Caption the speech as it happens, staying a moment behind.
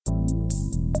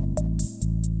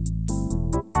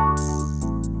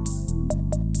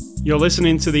You're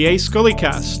listening to the A Scully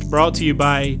Cast, brought to you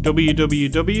by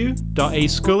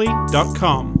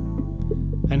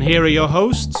www.ascully.com. And here are your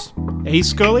hosts, A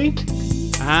Scully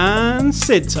and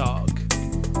Sid Talk.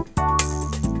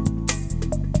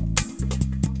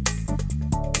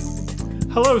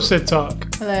 Hello, Sid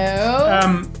Talk.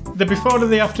 Hello. The before to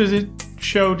the after the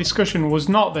show discussion was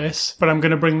not this, but I'm going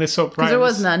to bring this up right. Because there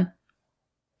was none.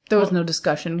 There was no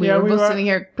discussion. We were both sitting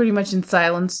here pretty much in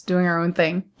silence, doing our own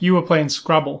thing. You were playing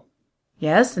Scrabble.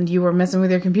 Yes, and you were messing with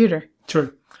your computer.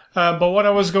 True. But what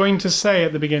I was going to say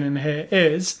at the beginning here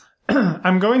is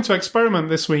I'm going to experiment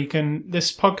this week, and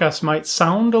this podcast might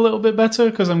sound a little bit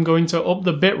better because I'm going to up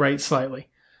the bitrate slightly.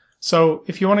 So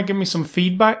if you want to give me some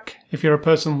feedback, if you're a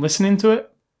person listening to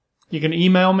it, you can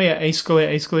email me at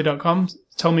ascully@ascully.com.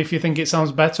 Tell me if you think it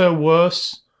sounds better,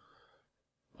 worse,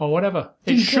 or whatever.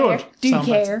 Do you care?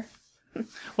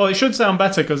 Well, it should sound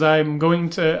better because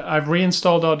I've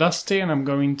reinstalled Audacity and I'm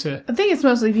going to... I think it's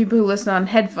mostly people who listen on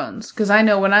headphones, because I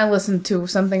know when I listen to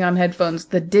something on headphones,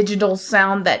 the digital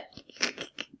sound, that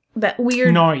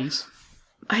weird... noise.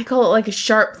 I call it like a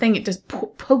sharp thing. It just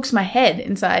pokes my head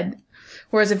inside.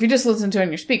 Whereas if you just listen to it on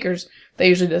your speakers, that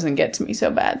usually doesn't get to me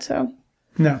so bad, so...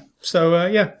 No. So,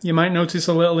 you might notice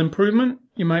a little improvement.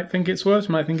 You might think it's worse,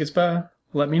 you might think it's better.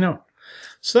 Let me know.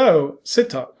 So, Sid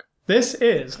Talk. This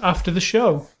is After the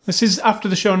Show. This is After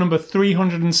the Show number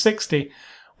 360.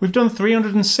 We've done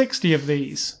 360 of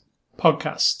these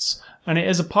podcasts, and it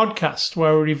is a podcast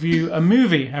where we review a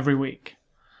movie every week.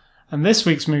 And this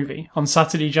week's movie, on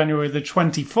Saturday, January the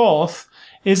 24th,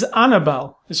 is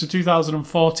Annabelle. It's a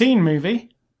 2014 movie.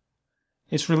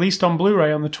 It's released on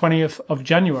Blu-ray on the 20th of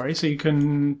January, so you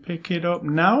can pick it up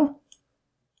now?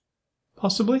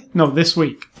 Possibly? No, this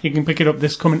week. You can pick it up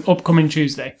this upcoming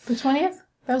Tuesday. The 20th?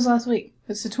 That was last week.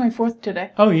 It's the 24th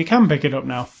today. Oh, you can pick it up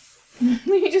now.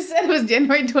 You just said it was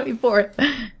January 24th.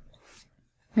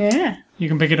 Yeah. You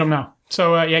can pick it up now.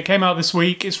 So, it came out this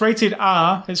week. It's rated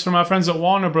R. It's from our friends at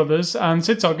Warner Brothers. And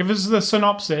Sid Talk, give us the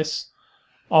synopsis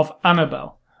of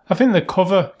Annabelle. I think the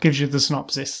cover gives you the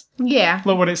synopsis. Yeah.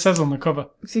 Look what it says on the cover.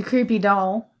 It's a creepy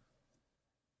doll.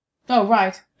 Oh,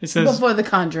 right. It says... Before The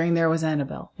Conjuring, there was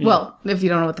Annabelle. Yeah. Well, if you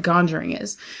don't know what The Conjuring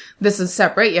is. This is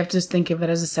separate. You have to just think of it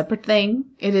as a separate thing.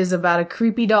 It is about a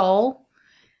creepy doll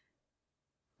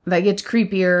that gets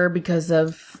creepier because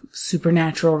of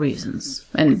supernatural reasons.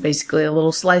 And basically a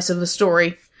little slice of a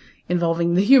story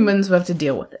involving the humans who have to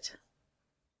deal with it.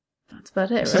 That's about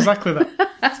it, It's right? exactly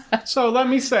that. So let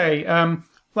me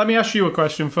ask you a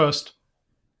question first.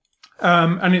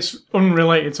 And it's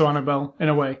unrelated to Annabelle in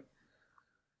a way.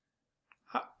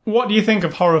 What do you think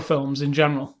of horror films in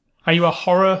general? Are you a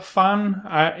horror fan?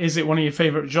 Is it one of your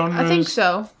favourite genres? I think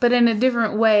so, but in a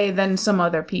different way than some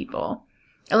other people.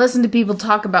 I listen to people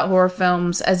talk about horror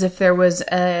films as if there was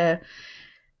and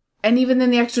even in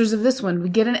the extras of this one, we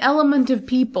get an element of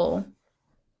people,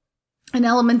 an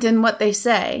element in what they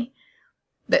say,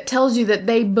 that tells you that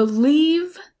they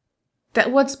believe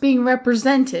that what's being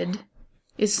represented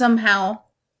is somehow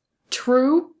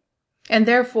true. And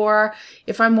therefore,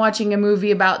 if I'm watching a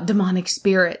movie about demonic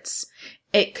spirits,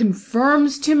 it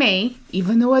confirms to me,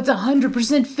 even though it's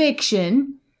 100%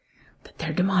 fiction, that there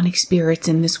are demonic spirits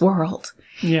in this world.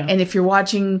 Yeah. And if you're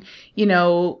watching,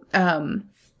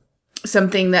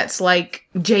 something that's like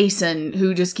Jason,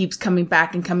 who just keeps coming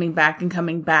back and coming back and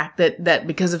coming back, that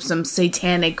because of some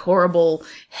satanic, horrible,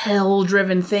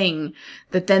 hell-driven thing,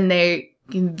 that then they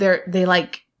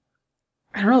like,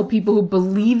 I don't know, people who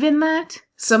believe in that,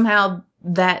 somehow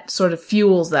that sort of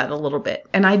fuels that a little bit.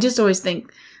 And I just always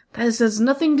think that has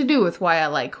nothing to do with why I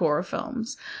like horror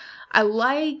films. I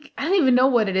don't even know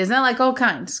what it is. And I like all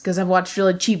kinds, because I've watched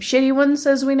really cheap, shitty ones,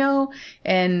 as we know.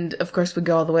 And, of course, we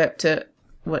go all the way up to,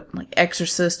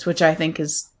 Exorcist, which I think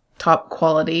is top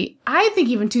quality. I think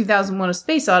even 2001: A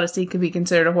Space Odyssey could be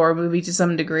considered a horror movie to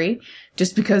some degree,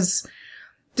 just because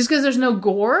there's no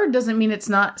gore doesn't mean it's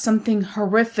not something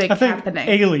horrific happening. I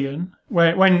think Alien,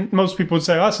 when most people would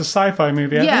say, oh, that's a sci-fi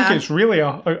movie, I think it's really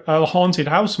a haunted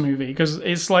house movie, because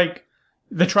it's like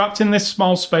they're trapped in this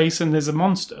small space and there's a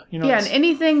monster. And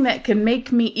anything that can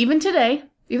make me, even today,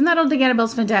 even though I don't think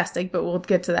Annabelle's fantastic, but we'll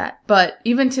get to that, but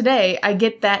even today, I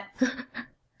get that...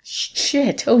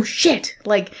 shit, oh shit,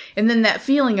 and then that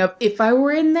feeling of, if I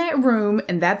were in that room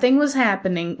and that thing was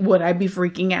happening, would I be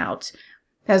freaking out?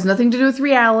 It has nothing to do with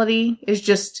reality, it's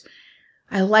just,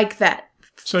 I like that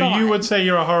So thought. you would say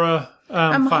you're a horror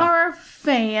I'm fan? a horror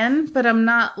fan, but I'm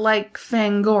not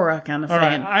Fangora kind of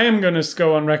fan. Alright, I am going to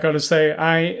go on record and say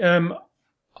I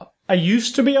I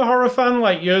used to be a horror fan,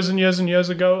 like years and years and years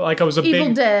ago. Like I was a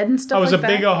Evil Dead and stuff I was like a that.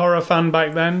 bigger horror fan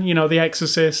back then. You know, The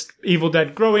Exorcist, Evil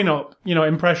Dead. Growing up, you know,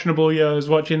 impressionable years,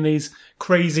 watching these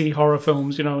crazy horror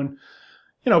films, you know,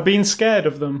 and being scared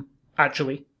of them.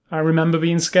 Actually, I remember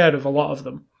being scared of a lot of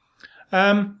them.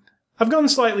 I've gotten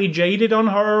slightly jaded on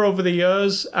horror over the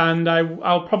years, and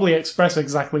I'll probably express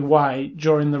exactly why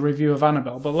during the review of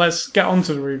Annabelle. But let's get on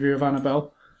to the review of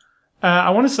Annabelle. I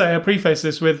want to say I preface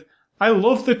this with, I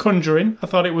love The Conjuring. I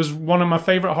thought it was one of my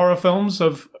favourite horror films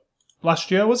of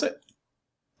last year, was it?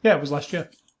 Yeah, it was last year.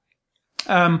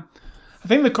 I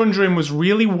think The Conjuring was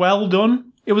really well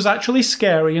done. It was actually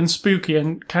scary and spooky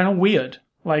and kind of weird.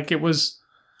 Like, it was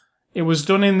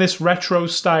done in this retro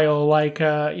style, like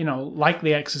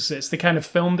The Exorcist. They kind of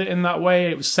filmed it in that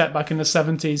way. It was set back in the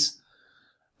 70s.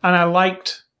 And I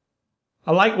liked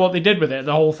what they did with it,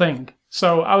 the whole thing.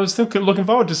 So I was looking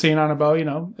forward to seeing Annabelle, you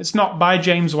know. It's not by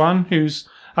James Wan, who's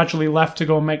actually left to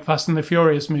go and make Fast and the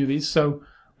Furious movies, so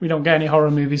we don't get any horror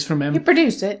movies from him. He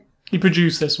produced it. He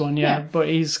produced this one, yeah. But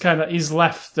he's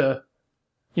left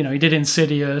he did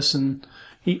Insidious, and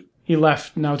he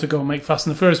left now to go and make Fast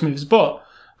and the Furious movies. But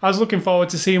I was looking forward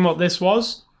to seeing what this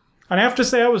was, and I have to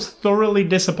say I was thoroughly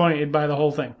disappointed by the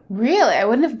whole thing. Really? I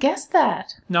wouldn't have guessed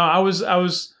that. No, I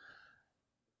was...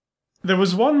 There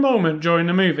was one moment during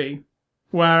the movie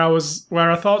where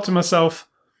I thought to myself,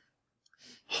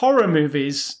 horror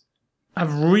movies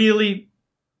have really,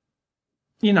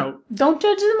 Don't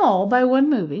judge them all by one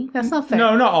movie. That's not fair.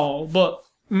 No, not all, but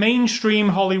mainstream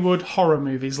Hollywood horror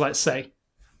movies, let's say.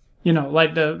 You know,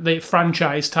 like the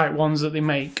franchise type ones that they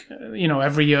make.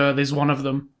 Every year there's one of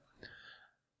them.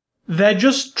 They're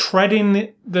just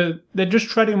treading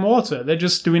water. They're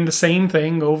just doing the same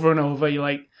thing over and over.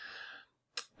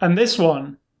 And this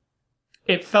one,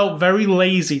 it felt very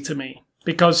lazy to me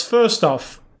because first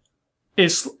off,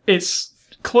 it's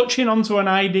clutching onto an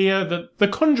idea that The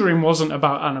Conjuring wasn't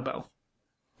about Annabelle.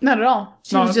 Not at all.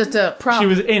 She was just a prop. She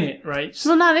was in it, right?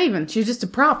 Well, not even. She was just a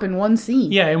prop in one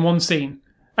scene. Yeah, in one scene.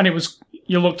 And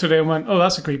you looked at it and went, oh,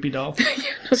 that's a creepy doll.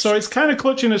 So it's kind of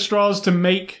clutching at straws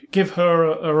to give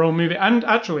her her own movie. And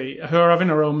actually, her having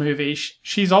her own movie,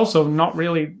 she's also not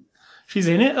really... She's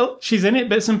in it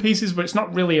bits and pieces, but it's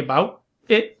not really about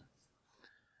it.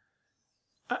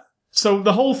 So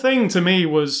the whole thing to me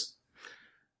was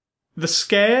the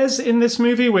scares in this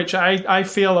movie, which I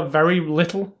feel are very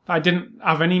little. I didn't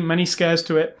have many scares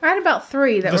to it. I had about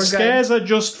 3 that were good. The scares are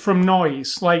just from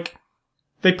noise. Like,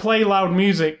 they play loud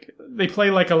music. They play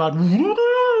like a loud...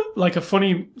 like a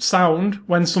funny sound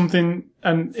when something...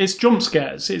 And it's jump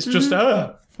scares. It's just...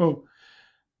 oh.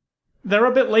 They're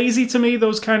a bit lazy to me,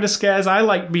 those kind of scares. I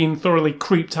like being thoroughly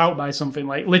creeped out by something,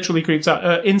 like literally creeped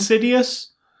out.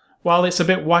 Insidious, while it's a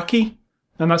bit wacky,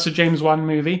 and that's a James Wan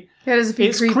movie, there's a few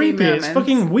it's creepy. Moments. It's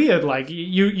fucking weird. Like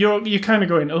you're kind of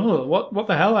going, oh, what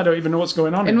the hell? I don't even know what's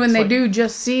going on. And when they do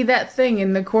just see that thing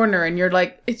in the corner, and you're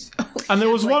like, it's. And there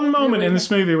was one moment in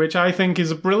this movie which I think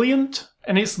is brilliant,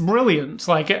 and it's brilliant.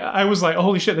 Like I was like,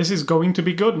 holy shit, this is going to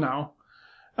be good now.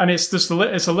 And it's just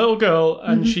it's a little girl,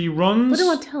 and she runs. But I don't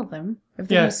want to tell them if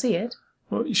they don't see it.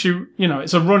 Well,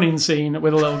 it's a running scene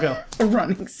with a little girl. A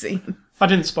running scene. I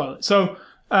didn't spoil it. So,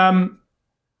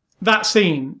 that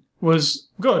scene was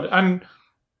good. And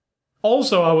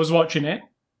also I was watching it,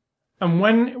 and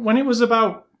when it was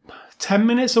about 10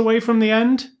 minutes away from the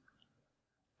end,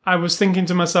 I was thinking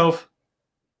to myself,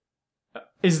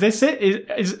 is this it?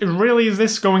 Is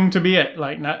this going to be it?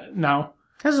 Like, now?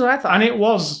 That's what I thought. And it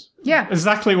was. Yeah.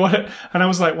 Exactly and I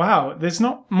was like, wow, there's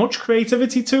not much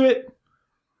creativity to it.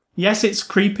 Yes, it's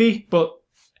creepy, but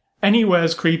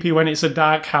anywhere's creepy when it's a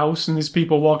dark house and there's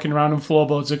people walking around and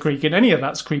floorboards are creaking. Any of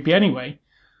that's creepy anyway.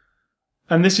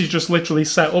 And this is just literally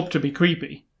set up to be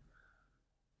creepy.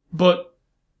 But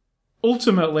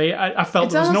ultimately, I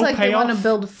felt there was no payoff. It's almost like they want to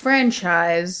build a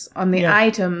franchise on the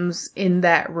items in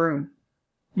that room.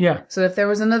 Yeah. So if there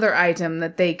was another item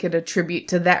that they could attribute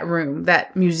to that room,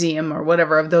 that museum or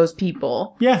whatever of those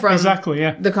people. Yeah, from exactly,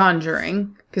 yeah. The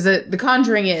Conjuring. Because The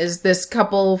Conjuring is this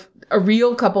couple, a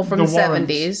real couple from the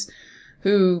 70s,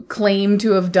 who claim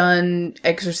to have done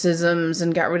exorcisms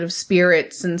and got rid of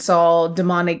spirits and saw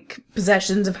demonic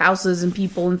possessions of houses and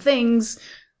people and things.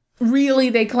 Really,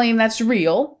 they claim that's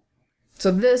real. So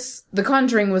The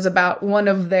Conjuring was about one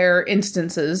of their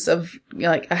instances of,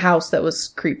 like, a house that was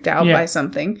creeped out by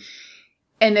something.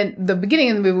 And in the beginning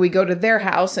of the movie, we go to their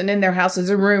house, and in their house is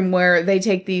a room where they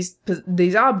take these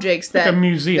objects that... Like a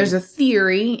museum. There's a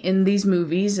theory in these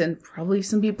movies, and probably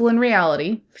some people in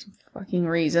reality, for some fucking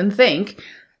reason, think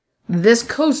this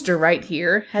coaster right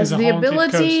here has the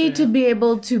ability to be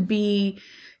able to be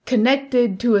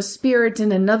connected to a spirit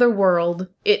in another world.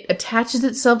 It attaches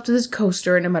itself to this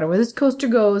coaster, and no matter where this coaster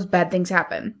goes, bad things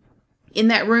happen. In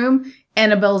that room,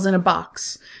 Annabelle's in a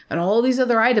box, and all these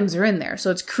other items are in there. So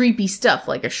it's creepy stuff,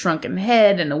 like a shrunken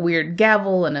head and a weird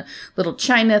gavel and a little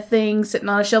china thing sitting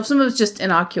on a shelf. Some of it's just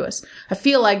innocuous. I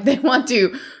feel like they want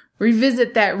to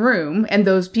revisit that room and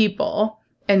those people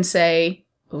and say,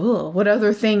 oh, what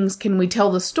other things can we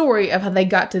tell the story of how they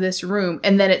got to this room?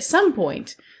 And then at some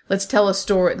point, let's tell a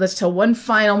story. Let's tell one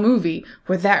final movie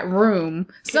where that room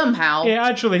somehow. It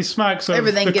actually smacks of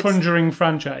the Conjuring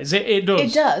franchise. It does.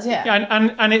 It does, yeah.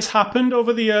 And it's happened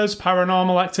over the years.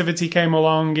 Paranormal Activity came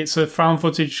along. It's a found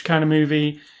footage kind of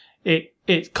movie.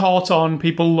 It caught on.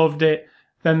 People loved it.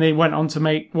 Then they went on to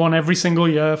make one every single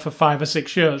year for 5 or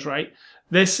 6 years, right?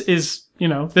 This is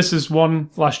one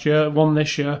last year, one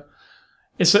this year.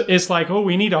 It's like, oh,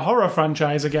 we need a horror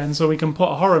franchise again so we can put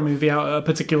a horror movie out at a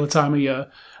particular time of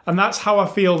year. And that's how I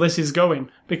feel this is going.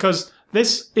 Because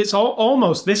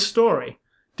almost this story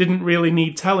didn't really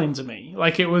need telling to me.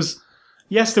 Like it was,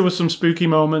 yes, there was some spooky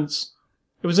moments.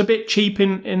 It was a bit cheap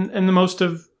in the most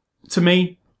of, to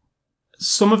me.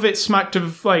 Some of it smacked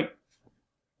of like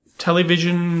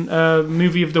television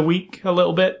movie of the week a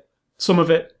little bit. Some of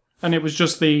it. And it was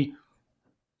just the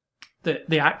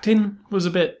acting was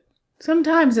a bit.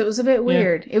 Sometimes it was a bit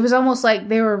weird. Yeah. It was almost like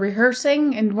they were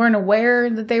rehearsing and weren't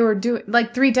aware that they were doing...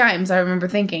 Like 3 times, I remember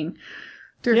thinking.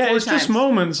 3 or 4 times. Yeah, it's just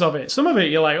moments of it. Some of it,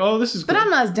 you're like, oh, this is good. But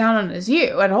I'm not as down on it as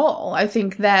you at all. I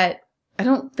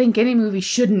don't think any movie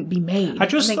shouldn't be made. I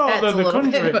just thought that The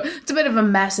Conjuring... It's a bit of a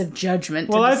massive judgment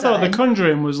Well, I thought The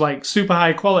Conjuring was, like, super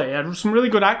high quality. It had some really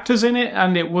good actors in it,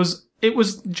 and it was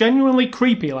genuinely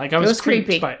creepy. Like, I was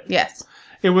creepy by it. Yes.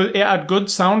 It had good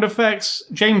sound effects.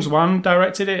 James Wan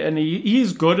directed it, and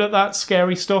he's good at that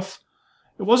scary stuff.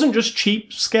 It wasn't just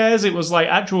cheap scares, it was like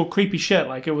actual creepy shit.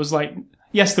 Like, it was like,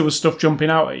 yes, there was stuff jumping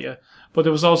out at you, but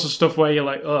there was also stuff where you're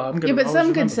like, oh, I'm gonna... Yeah, but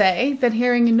some could say that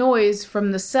hearing a noise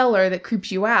from the cellar that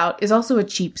creeps you out is also a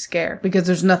cheap scare, because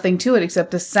there's nothing to it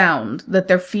except a sound that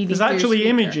they're feeding There's actually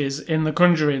images in The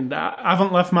Conjuring that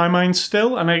haven't left my mind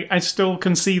still, and I still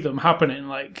can see them happening,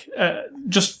 like,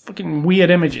 just fucking weird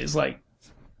images, like...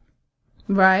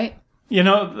 Right. You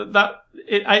know,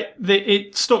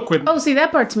 it stuck with me. Oh, see,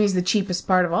 that part to me is the cheapest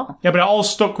part of all. Yeah, but it all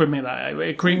stuck with me. That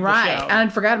it creeped the shit out. Right,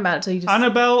 I'd forgotten about it until you just...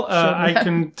 Annabelle, I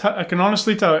can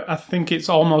honestly tell you, I think it's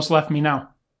almost left me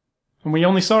now. And we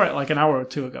only saw it like an hour or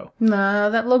 2 ago.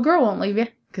 No, that little girl won't leave you,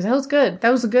 because that was good. That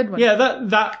was a good one. Yeah,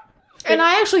 that... And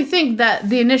I actually think that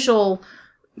the initial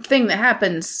thing that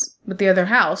happens with the other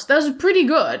house, that was pretty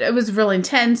good. It was real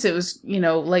intense. It was,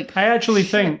 like... I actually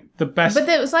think the best... But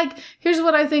it was like, here's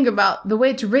what I think about the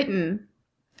way it's written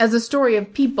as a story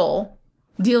of people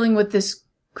dealing with this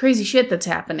crazy shit that's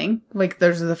happening. Like,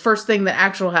 there's the first thing that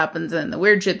actually happens and the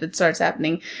weird shit that starts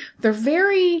happening.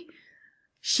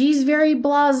 She's very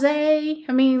blasé.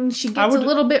 I mean, she gets a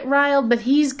little bit riled, but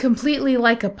he's completely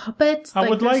like a puppet. I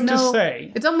would like to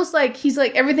say... It's almost like he's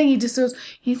like, everything he just goes,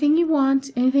 anything you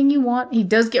want. He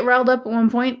does get riled up at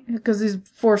one point, because he's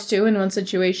forced to in one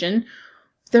situation.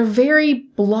 They're very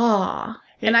blah.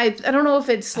 And I don't know if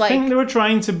it's like... I think they were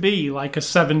trying to be like a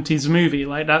 70s movie,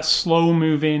 like that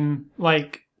slow-moving,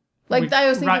 like I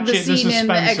was thinking of the scene in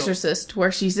The Exorcist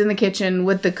where she's in the kitchen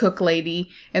with the cook lady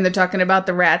and they're talking about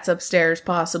the rats upstairs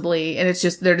possibly, and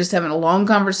they're just having a long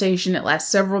conversation. It lasts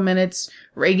several minutes.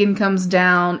 Reagan comes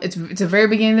down. It's the very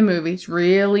beginning of the movie. It's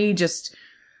really just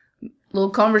a little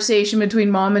conversation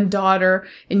between mom and daughter,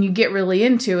 and you get really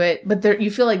into it, but you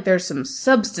feel like there's some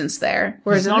substance there.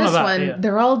 Whereas in this one,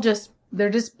 they're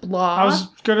just blah. I was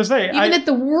going to say, even at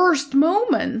the worst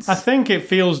moments. I think it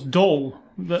feels dull.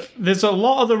 There's a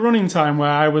lot of the running time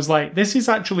where I was like, this is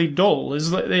actually dull.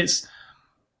 It's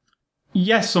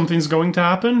yes, something's going to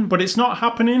happen, but it's not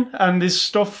happening. And there's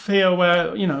stuff here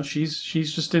where, she's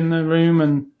just in the room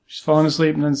and she's falling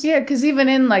asleep. And yeah, because even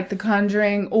in like The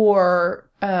Conjuring or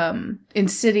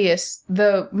Insidious,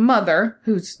 the mother,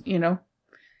 who's,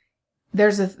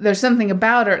 there's something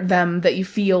about them that you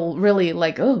feel really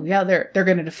like, oh yeah, they're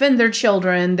going to defend their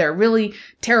children. They're really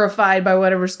terrified by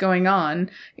whatever's going on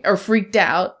or freaked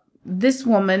out. This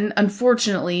woman,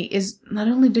 unfortunately, is not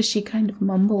only does she kind of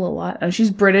mumble a lot. She's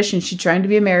British and she's trying to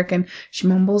be American. She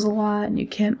mumbles a lot and you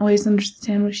can't always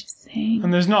understand what she's saying.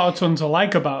 And there's not a ton to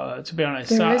like about her, to be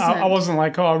honest. I wasn't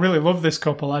like, oh, I really love this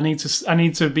couple. I need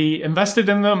to be invested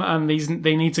in them and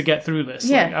they need to get through this.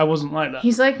 Yeah. Like, I wasn't like that.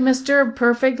 He's like Mr.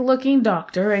 Perfect looking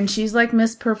doctor and she's like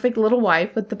Miss Perfect little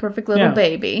wife with the perfect little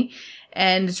baby.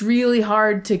 And it's really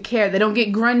hard to care. They don't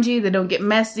get grungy. They don't get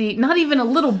messy. Not even a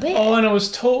little bit. Oh, and it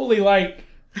was totally like...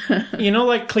 you know,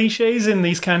 like cliches in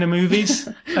these kind of movies.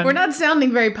 We're not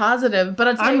sounding very positive, but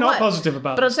I'll tell you what. I'm not positive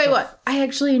about it. But I'll tell you what, I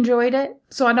actually enjoyed it.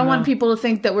 So I don't want people to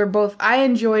think that we're both... I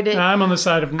enjoyed it. No, I'm on the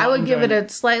side of not I would give it enjoying a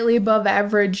slightly above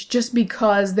average just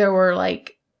because there were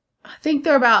like... I think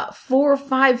there are about 4 or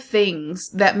 5 things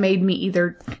that made me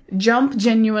either jump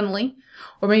genuinely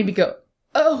or maybe go,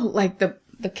 oh, like the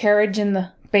carriage in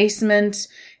the basement.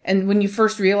 And when you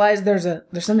first realize there's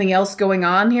something else going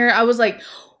on here, I was like...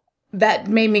 That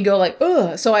made me go like,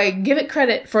 ugh. So I give it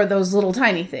credit for those little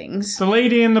tiny things. The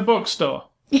lady in the bookstore.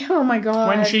 Yeah, oh my God.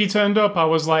 When she turned up, I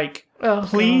was like, Oh,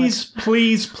 please,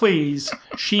 please, please.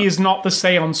 She is not the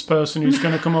seance person who's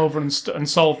going to come over and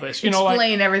solve this. You know,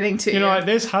 Explain like, everything to you. You know, like,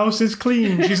 this house is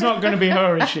clean. She's not going to be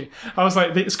her, is she? I was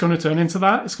like, it's going to turn into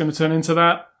that. It's going to turn into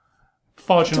that.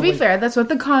 Fortunately. To be fair, that's what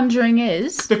The Conjuring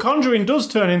is. The Conjuring does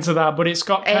turn into that, but it's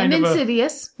got kind and of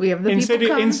Insidious. We have the people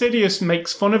come. Insidious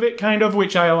makes fun of it, kind of,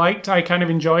 which I liked. I kind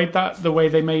of enjoyed that, the way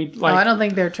they made, like... Oh, I don't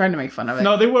think they're trying to make fun of it.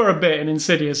 No, they were a bit in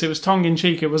Insidious. It was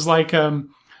tongue-in-cheek. It was like,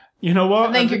 you know what?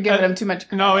 I think you're giving them too much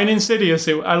credit. No, in Insidious,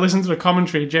 I listened to the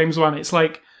commentary, James Wan. It's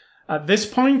like, at this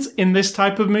point in this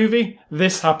type of movie,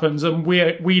 this happens, and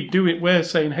we do it. We're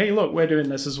saying, hey, look, we're doing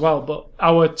this as well. But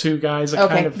our two guys are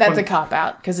kind of that's a cop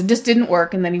out because it just didn't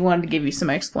work, and then he wanted to give you some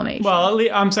explanation. Well,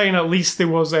 I'm saying at least there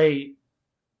was a.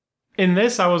 In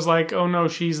this, I was like, oh no,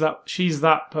 she's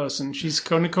that person. She's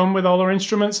going to come with all her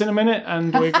instruments in a minute,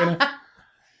 and we're gonna.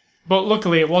 But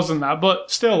luckily, it wasn't that.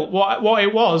 But still, what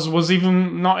it was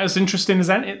even not as interesting as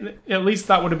any. At least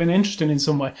that would have been interesting in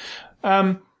some way.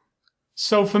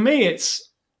 So for me,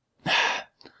 it's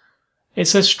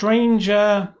a strange,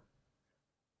 like,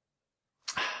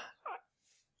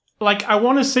 I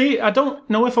want to see, I don't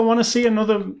know if I want to see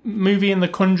another movie in the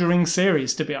Conjuring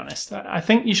series, to be honest. I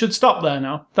think you should stop there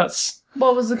now.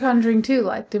 What was The Conjuring 2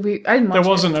 like? I didn't watch There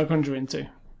wasn't no Conjuring 2.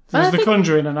 There was The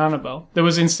Conjuring and Annabelle. There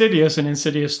was Insidious and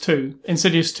Insidious 2.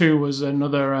 Insidious 2 was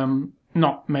another,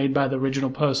 not made by the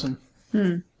original person.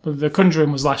 But The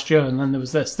Conjuring was last year, and then there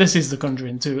was this. This is The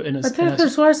Conjuring 2. I think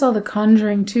that's why I saw The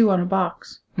Conjuring 2 on a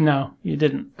box. No, you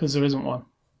didn't, because there isn't one.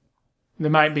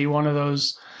 There might be one of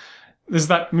those... There's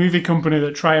that movie company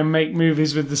that try and make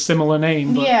movies with the similar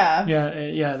name. But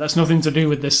yeah, that's nothing to do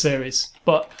with this series.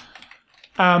 But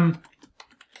I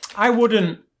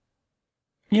wouldn't...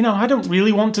 You know, I don't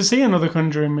really want to see another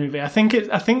Conjuring movie. I think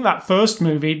that first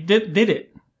movie did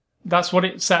it. That's what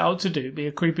it set out to do, be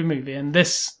a creepy movie. And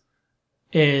this...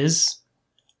 is...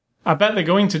 I bet they're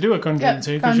going to do a Conjuring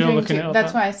 2 because you're looking at it.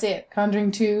 That's why I say it.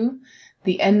 Conjuring 2,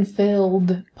 The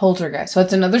Enfield Poltergeist. So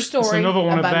it's another story. It's another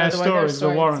one of their stories, the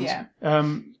Warrens. Yeah.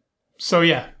 So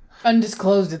yeah.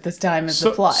 Undisclosed at this time is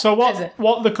the plot. So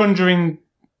what the Conjuring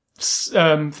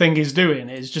thing is doing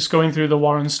is just going through the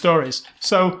Warren stories.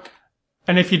 So,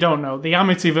 and if you don't know, the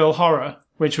Amityville Horror,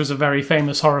 which was a very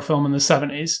famous horror film in the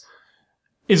 70s,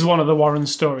 is one of the Warren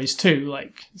stories too.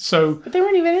 But they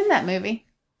weren't even in that movie.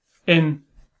 In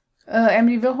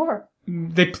Amityville Horror.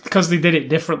 Because they did it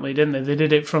differently, didn't they? They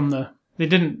did it from the... They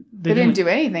didn't do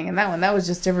anything in that one. That was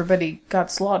just everybody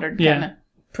got slaughtered. Yeah. Kinda.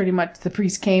 Pretty much the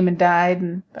priest came and died,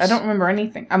 and I don't remember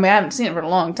anything. I mean, I haven't seen it for a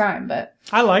long time, but...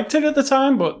 I liked it at the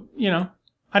time, but, you know,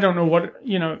 I don't know what,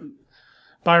 you know...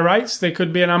 By rights, there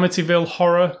could be an Amityville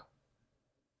Horror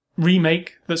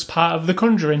remake that's part of the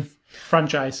Conjuring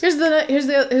franchise. Here's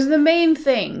the main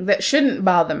thing that shouldn't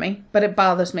bother me, but it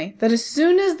bothers me. That as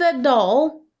soon as that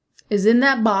doll is in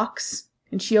that box,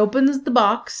 and she opens the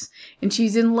box, and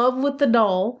she's in love with the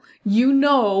doll, you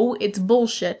know it's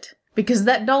bullshit. Because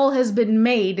that doll has been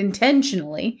made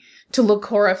intentionally to look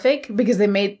horrific, because they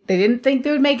didn't think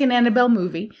they would make an Annabelle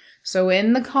movie. So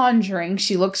in The Conjuring,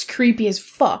 she looks creepy as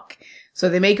fuck. So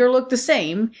they make her look the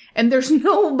same, and there's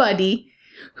nobody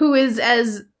who is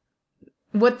as...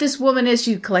 What this woman is,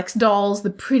 she collects dolls, the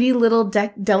pretty little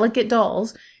delicate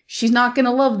dolls. She's not going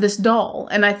to love this doll.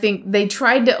 And I think they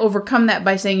tried to overcome that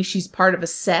by saying she's part of a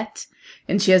set.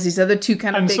 And she has these other two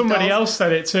kind of big dolls. And somebody else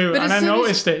said it too. And I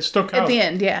noticed it stuck out. At the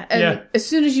end, yeah. And as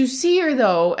soon as you see her,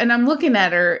 though, and I'm looking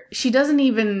at her, she doesn't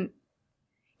even...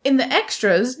 In the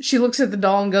extras, she looks at the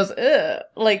doll and goes, ugh.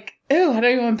 Like, ew, I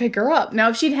don't even want to pick her up. Now,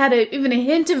 if she'd had even a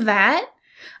hint of that,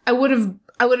 I would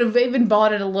have even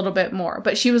bought it a little bit more.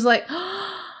 But she was like...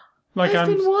 Like,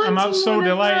 I'm so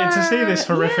delighted to see this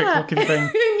horrific looking thing.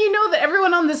 And you know that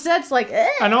everyone on the set's like, eh.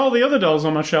 And all the other dolls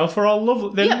on my shelf are all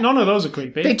lovely. None of those are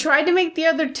creepy. They tried to make the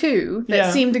other two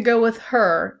that seemed to go with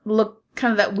her look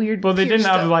kind of that weird. But they didn't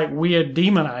have like weird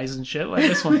demon eyes and shit like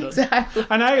this one does. Exactly.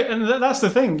 And that's the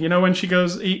thing, you know, when she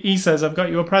goes, he says, "I've got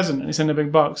you a present," and it's in a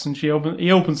big box, and he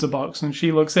opens the box and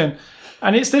she looks in.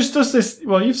 And there's just this.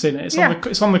 Well, you've seen it.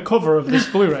 It's on the cover of this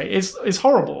Blu-ray. It's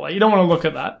horrible. Like, you don't want to look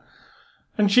at that.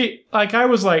 And I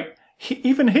was like,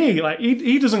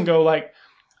 he doesn't go like,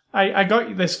 I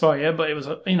got this for you, but it was,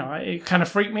 it kind of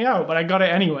freaked me out, but I got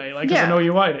it anyway, because I know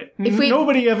you wanted it.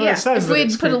 Nobody ever says that.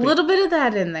 If we'd put a little bit of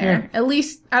that in there, at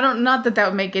least, not that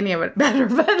would make any of it better,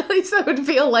 but at least I would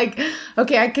feel like,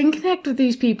 okay, I can connect with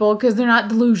these people because they're not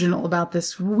delusional about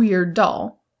this weird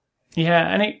doll.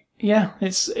 Yeah, and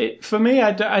for me,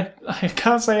 I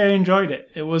can't say I enjoyed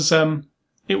it. It was I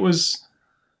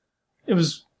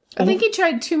think he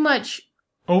tried too much.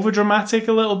 Over dramatic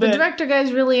a little bit. The director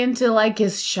guy's really into like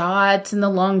his shots and the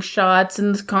long shots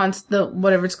and the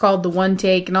whatever it's called, the one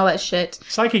take and all that shit.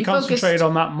 It's like he concentrated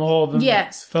on that more than the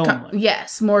film.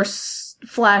 More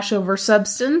flash over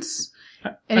substance.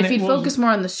 And if he'd focus more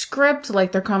on the script,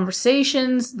 like their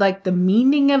conversations, like the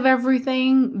meaning of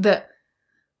everything,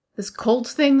 this cult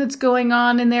thing that's going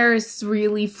on in there is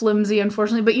really flimsy,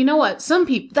 unfortunately. But you know what? Some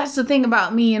people, that's the thing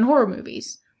about me in horror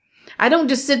movies. I don't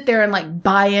just sit there and like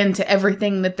buy into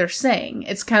everything that they're saying.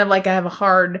 It's kind of like I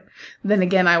have then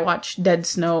again, I watched Dead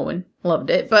Snow and loved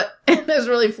it, but that's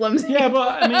really flimsy. Yeah,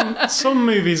 but I mean, some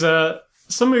movies are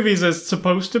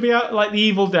supposed to be out, like The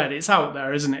Evil Dead. It's out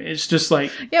there, isn't it? It's just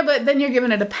like... Yeah, but then you're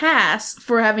giving it a pass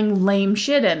for having lame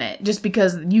shit in it, just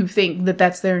because you think that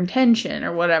that's their intention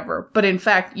or whatever. But in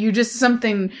fact,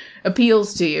 something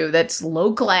appeals to you that's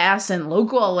low class and low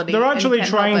quality. They're actually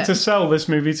trying to sell this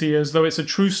movie to you as though it's a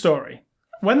true story.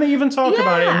 When they even talk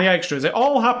about it in the extras, it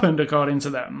all happened according to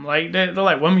them. Like, they're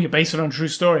like, when you base it on a true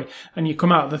story and you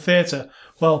come out of the theatre,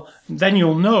 well, then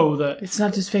you'll know that... It's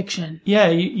not just fiction. Yeah,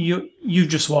 you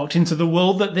just walked into the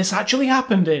world that this actually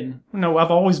happened in. No,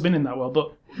 I've always been in that world,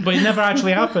 but it never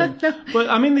actually happened. No. But,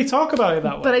 I mean, they talk about it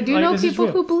that way. But I do know people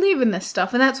who believe in this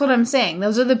stuff, and that's what I'm saying.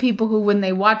 Those are the people who, when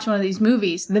they watch one of these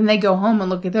movies, then they go home and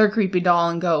look at their creepy doll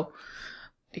and go...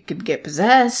 It could get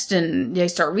possessed, and they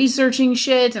start researching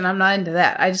shit, and I'm not into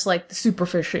that. I just like the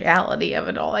superficiality of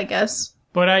it all, I guess.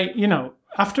 But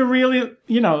after really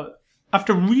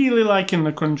liking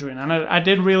The Conjuring, and I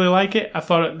did really like it, I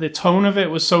thought the tone of it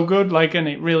was so good, and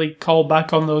it really called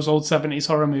back on those old 70s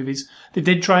horror movies. They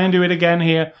did try and do it again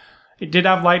here. It did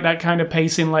have that kind of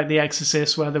pacing like The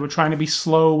Exorcist, where they were trying to be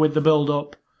slow with the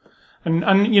build-up, and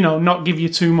not give you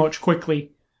too much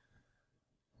quickly.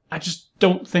 I just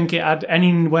don't think it had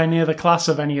anywhere near the class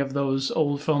of any of those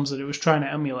old films that it was trying to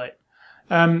emulate.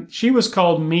 She was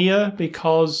called Mia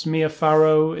because Mia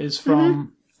Farrow is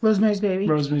from Rosemary's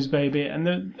Baby.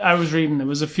 And I was reading there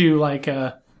was a few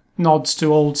nods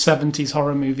to old 70s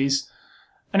horror movies.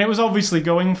 And it was obviously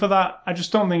going for that. I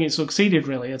just don't think it succeeded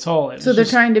really at all. So they're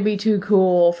trying to be too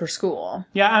cool for school.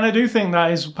 Yeah, and I do think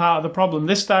that is part of the problem.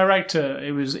 This director,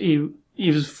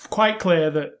 he was quite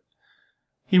clear that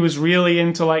he was really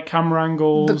into camera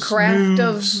angles, the craft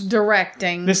moves. Of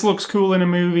directing. This looks cool in a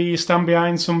movie. You stand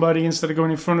behind somebody instead of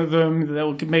going in front of them.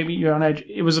 They'll maybe you're on edge.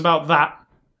 It was about that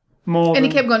more. And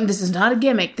he kept going, "This is not a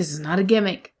gimmick. This is not a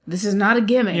gimmick. This is not a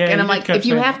gimmick." Yeah, and I'm like, if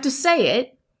you have to say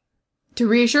it to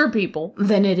reassure people,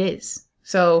 then it is.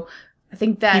 So I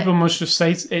think that people must just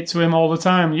say it to him all the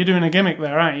time. You're doing a gimmick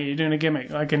there, aren't you? You're doing a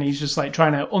gimmick. and he's just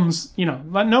trying to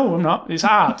no, I'm not. It's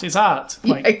art. It's art.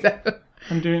 Yeah, exactly.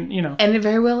 I'm doing, And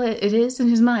very well it is in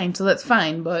his mind, so that's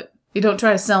fine, but you don't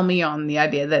try to sell me on the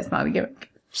idea that it's not a gimmick.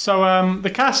 So,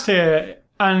 the cast here,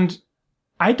 and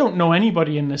I don't know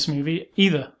anybody in this movie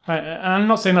either. I'm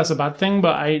not saying that's a bad thing,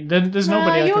 but there's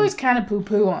nobody you always kind of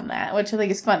poo-poo on that, which I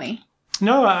think is funny.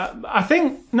 No, I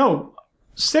think, no,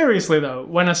 seriously though,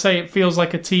 when I say it feels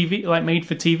like a TV,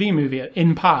 made-for-TV movie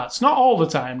in parts, not all the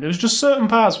time, there was just certain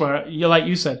parts where, like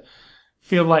you said,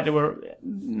 feel like they were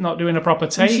not doing a proper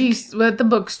take. She's at the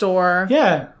bookstore.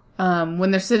 Yeah.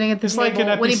 When they're sitting at the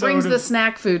table, when he brings the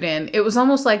snack food in, it was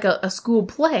almost like a school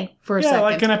play for a second. Yeah,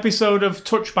 like an episode of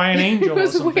Touched by an Angel or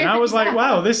something. Weird. I was like,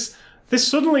 wow, this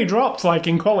suddenly dropped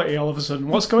in quality all of a sudden.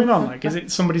 What's going on? Is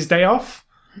it somebody's day off?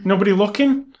 Nobody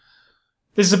looking?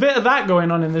 There's a bit of that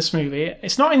going on in this movie.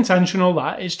 It's not intentional,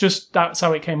 it's just that's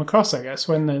how it came across, I guess,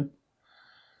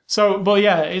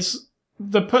 it's...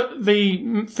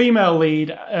 The female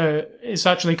lead is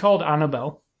actually called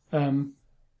Annabelle,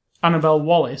 Annabelle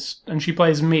Wallis, and she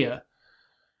plays Mia.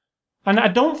 And I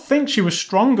don't think she was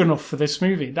strong enough for this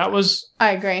movie.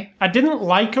 I agree. I didn't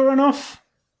like her enough.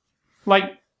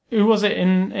 Who was it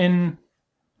in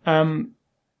The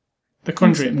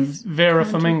Conjuring? Vera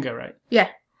Farmiga, right? Yeah.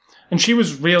 And she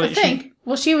was really... I think.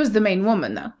 She was the main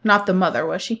woman, though. Not the mother,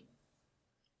 was she?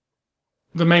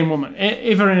 The main woman,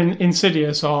 either in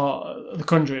Insidious or The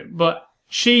Conjuring, but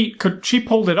she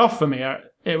pulled it off for me.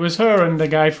 It was her and the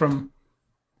guy from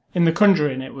In The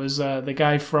Conjuring, it was the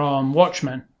guy from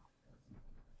Watchmen.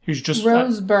 Who's just...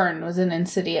 Rose Byrne was in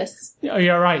Insidious.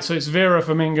 Yeah, right. So it's Vera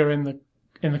Farmiga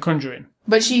in the Conjuring.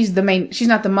 But she's the main... She's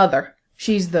not the mother.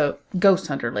 She's the ghost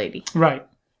hunter lady. Right.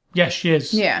 Yes, she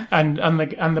is. Yeah. And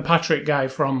the Patrick guy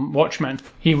from Watchmen,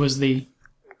 he was the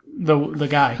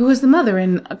guy. Who was the mother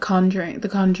in The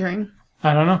Conjuring?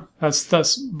 I don't know.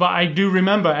 That's. But I do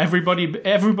remember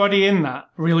everybody in that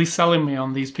really selling me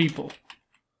on these people.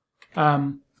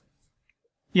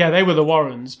 Yeah, they were the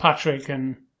Warrens, Patrick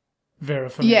and Vera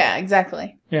Farmiga. Yeah,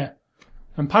 exactly. Yeah.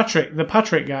 And the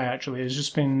Patrick guy actually has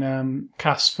just been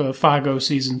cast for Fargo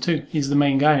season 2. He's the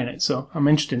main guy in it, so I'm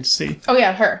interested to see. Oh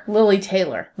yeah, her. Lily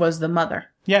Taylor was the mother.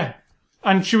 Yeah.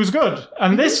 And she was good.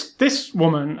 And this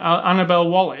woman, Annabelle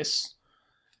Wallis,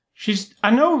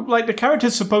 I know, like, the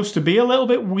character's supposed to be a little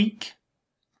bit weak,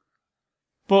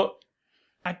 but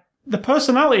the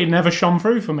personality never shone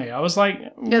through for me. I was like...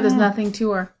 Yeah, there's nothing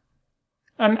to her.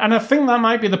 And I think that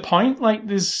might be the point. Like,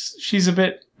 she's a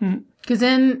bit... Because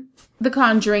in The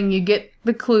Conjuring, you get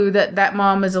the clue that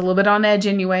mom is a little bit on edge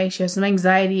anyway. She has some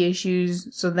anxiety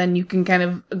issues, so then you can kind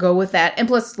of go with that. And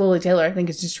plus, Lily Taylor, I think,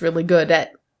 is just really good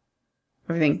at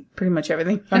everything, pretty much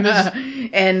everything.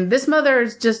 And this mother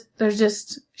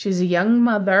is she's a young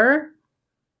mother.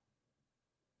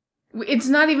 It's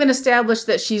not even established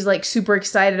that she's, like, super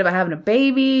excited about having a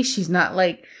baby. She's not,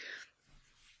 like...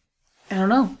 I don't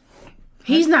know.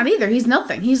 He's not either. He's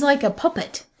nothing. He's like a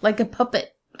puppet. Like a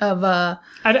puppet of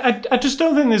I just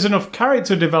don't think there's enough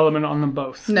character development on them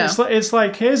both. No. It's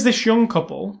like here's this young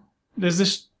couple. There's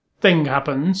this thing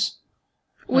happens.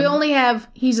 We only have...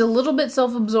 He's a little bit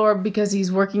self-absorbed because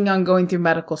he's working on going through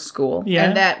medical school. Yeah.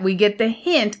 And that we get the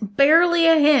hint, barely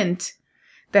a hint,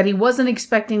 that he wasn't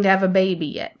expecting to have a baby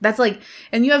yet. That's like...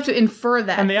 And you have to infer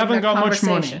that. And they haven't got much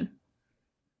money.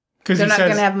 They're not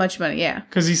going to have much money, yeah.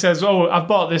 Because he says, oh, I've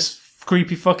bought this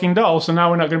creepy fucking doll, so now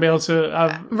we're not going to be able to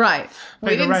have... Right.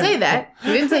 We didn't say that.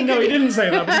 We didn't say No, he didn't say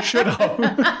that, but he should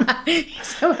have.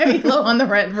 So heavy low on the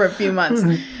rent for a few months.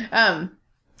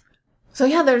 So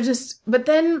yeah, they're just... But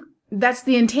then that's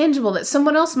the intangible that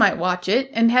someone else might watch it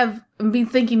and be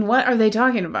thinking, what are they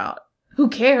talking about? Who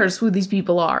cares who these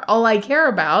people are? All I care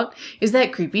about is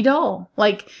that creepy doll.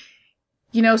 Like...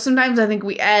 You know, sometimes I think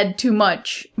we add too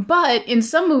much, but in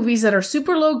some movies that are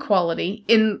super low quality,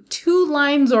 in 2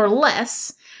 lines or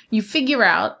less, you figure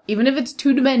out, even if it's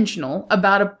 2-dimensional,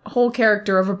 about a whole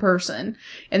character of a person.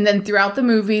 And then throughout the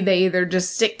movie, they either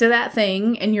just stick to that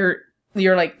thing and you're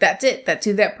like, that's it, that's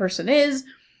who that person is.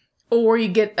 Or you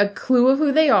get a clue of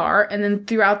who they are, and then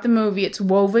throughout the movie, it's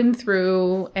woven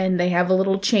through, and they have a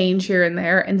little change here and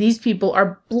there, and these people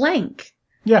are blank.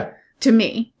 Yeah. To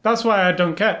me. That's why I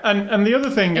don't care. And the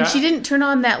other thing... And she didn't turn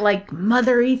on that, like,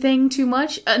 mothery thing too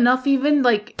much. Enough even,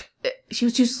 like, she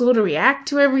was too slow to react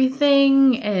to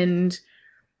everything. And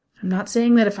I'm not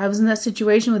saying that if I was in that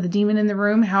situation with a demon in the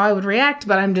room, how I would react.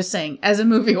 But I'm just saying, as a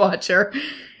movie watcher,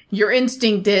 your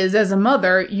instinct is, as a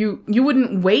mother, you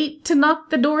wouldn't wait to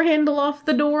knock the door handle off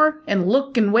the door and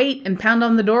look and wait and pound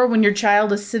on the door when your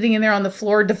child is sitting in there on the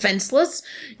floor defenseless.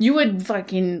 You would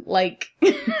fucking, like...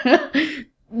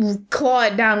 claw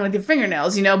it down with your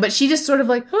fingernails, you know, but she just sort of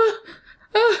like,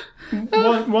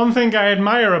 One thing I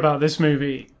admire about this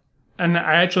movie, and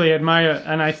I actually admire,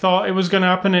 and I thought it was going to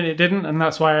happen and it didn't, and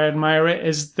that's why I admire it,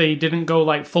 is they didn't go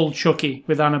like full Chucky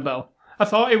with Annabelle. I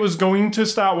thought it was going to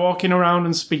start walking around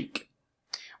and speak.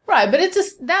 Right, but it's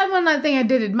just, that one I think I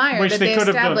did admire. Which that they could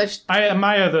established... have done. I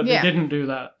admire that they didn't do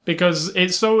that, because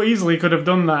it so easily could have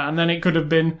done that, and then it could have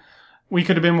been, we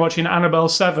could have been watching Annabelle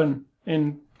 7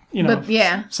 in... You know,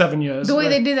 7 years. The way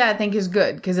they did that, I think, is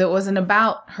good, because it wasn't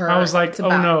about her. I was like,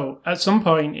 no, at some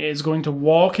point, it is going to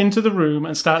walk into the room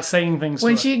and start saying things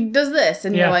when to she does this,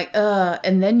 and you're like,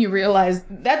 and then you realize,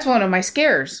 that's one of my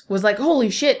scares, was like, holy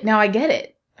shit, now I get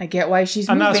it. I get why she's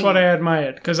moving. And that's what I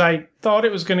admired, because I thought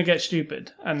it was going to get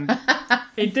stupid, and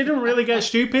it didn't really get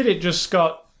stupid, it just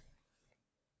got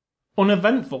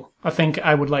uneventful, I think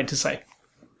I would like to say.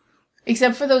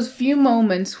 Except for those few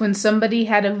moments when somebody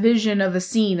had a vision of a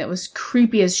scene that was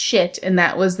creepy as shit, and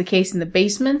that was the case in the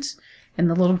basement, and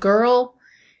the little girl,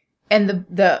 and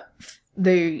the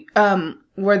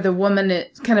where the woman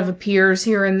kind of appears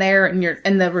here and there,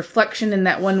 and the reflection in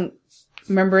that one.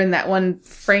 Remember in that one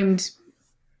framed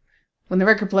when the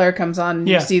record player comes on,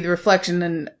 you see the reflection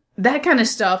and. That kind of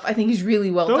stuff, I think, is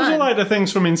really well done. Those are like the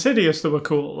things from Insidious that were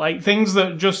cool. Like, things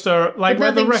that just are... like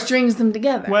but nothing strings them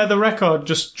together. Where the record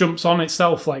just jumps on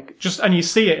itself, like, just... And you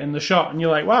see it in the shot, and you're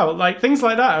like, wow, like, things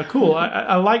like that are cool.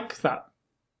 I like that.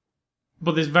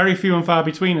 But there's very few and far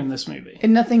between in this movie.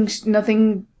 And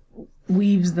nothing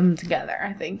weaves them together,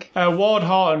 I think. Ward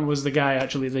Horton was the guy,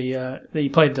 actually, he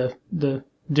played the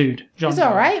dude. John He's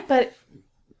alright, but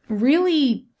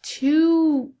really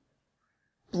too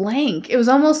blank. It was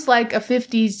almost like a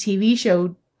 50s TV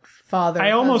show father.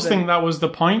 I almost think that was the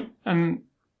point, and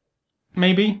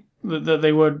maybe that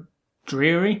they were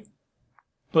dreary.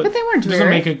 But they weren't dreary. It doesn't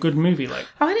make a good movie, like.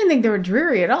 Oh, I didn't think they were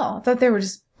dreary at all. I thought they were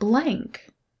just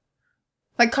blank.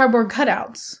 Like cardboard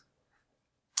cutouts.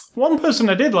 One person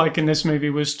I did like in this movie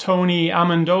was Tony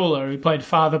Amendola, who played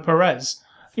Father Perez.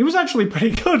 He was actually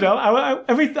pretty good.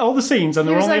 All the scenes, and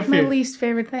there were only a few. He was like my least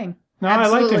favorite thing. No,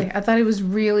 Absolutely. I liked him. I thought he was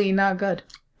really not good.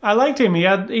 I liked him.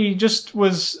 He just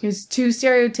was... He was too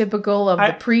stereotypical of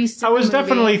the priest. I was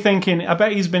definitely thinking, I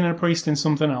bet he's been a priest in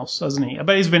something else, hasn't he? I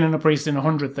bet he's been a priest in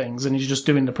 100 things, and he's just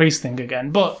doing the priest thing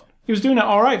again. But he was doing it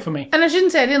all right for me. And I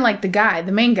shouldn't say I didn't like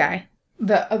the main guy,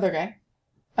 the other guy,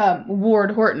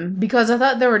 Ward Horton, because I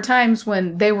thought there were times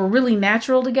when they were really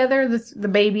natural together, the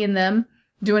baby and them,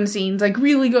 doing scenes, like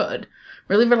really good,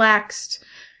 really relaxed.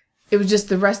 It was just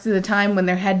the rest of the time when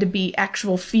there had to be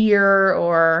actual fear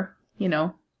or,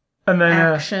 and then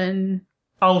action.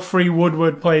 Alfre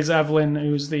Woodward plays Evelyn,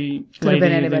 who's the Could lady. have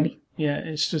been anybody.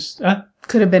 It's just...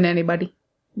 Could have been anybody.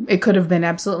 It could have been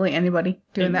absolutely anybody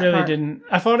doing that part. It really didn't.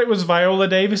 I thought it was Viola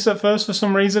Davis at first for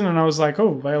some reason, and I was like,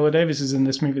 oh, Viola Davis is in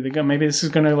this movie. Maybe this is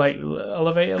going to, like,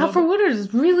 elevate a little Alfre Woodward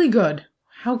is really good.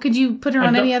 How could you put her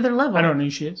on any other level? I don't know who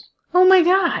she is. Oh my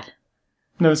god.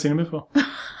 Never seen her before.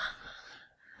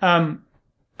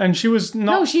 And she was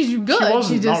not... No, she's good. She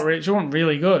wasn't she wasn't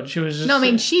really good. She was just... No, I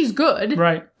mean, she's good.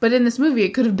 Right. But in this movie,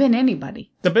 it could have been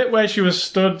anybody. The bit where she was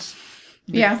stood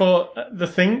before the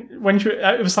thing, when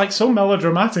it was like so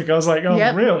melodramatic. I was like,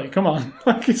 oh, really? Come on.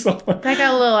 That got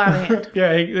a little out of hand.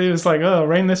 Yeah, it was like, oh,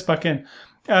 rein this back in.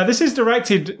 This is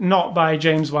directed not by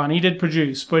James Wan. He did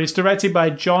produce, but it's directed by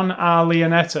John R.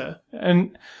 Leonetta.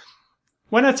 And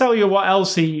when I tell you what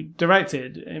else he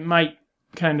directed, it might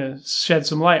kind of shed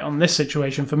some light on this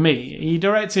situation for me. He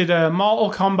directed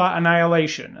Mortal Kombat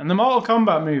Annihilation. And the Mortal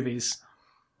Kombat movies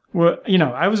were,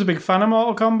 I was a big fan of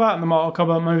Mortal Kombat, and the Mortal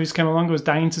Kombat movies came along. I was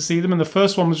dying to see them, and the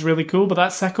first one was really cool, but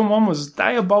that second one was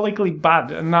diabolically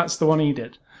bad, and that's the one he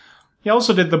did. He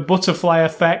also did The Butterfly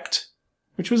Effect,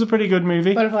 which was a pretty good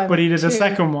movie, but he did a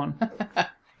second one,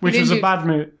 which was a bad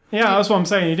movie. Yeah, that's what I'm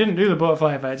saying. He didn't do The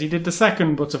Butterfly Effect. He did the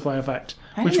second Butterfly Effect,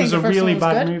 which was a really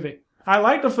bad movie. I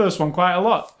liked the first one quite a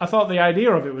lot. I thought the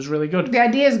idea of it was really good. The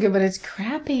idea is good, but it's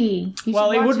crappy.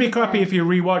 Well, it would be crappy if you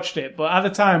rewatched it, but at the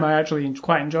time I actually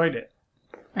quite enjoyed it.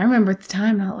 I remember at the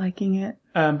time not liking it.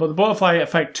 But The Butterfly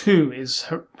Effect 2 is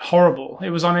horrible.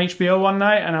 It was on HBO one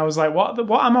night, and I was like, what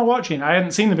am I watching? I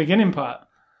hadn't seen the beginning part.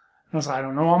 And I was like, I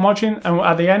don't know what I'm watching. And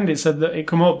at the end, it said that it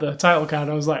come up, the title card.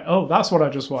 I was like, oh, that's what I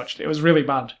just watched. It was really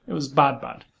bad. It was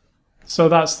bad. So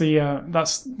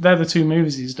they're the two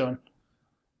movies he's done.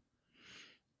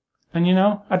 And,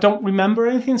 I don't remember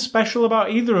anything special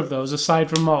about either of those, aside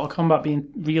from Mortal Kombat being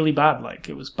really bad. Like,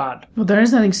 it was bad. Well, there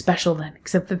is nothing special then,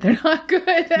 except that they're not good.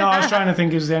 No, I was trying to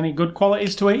think, is there any good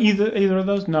qualities to it, either of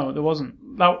those? No, there wasn't.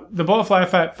 The Butterfly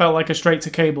Effect felt like a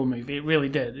straight-to-cable movie. It really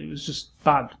did. It was just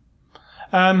bad.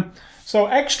 So,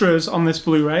 extras on this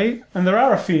Blu-ray, and there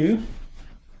are a few.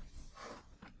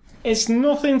 It's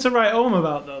nothing to write home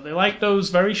about, though. They like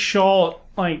those very short,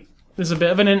 like, there's a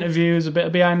bit of an interview, there's a bit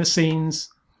of behind the scenes.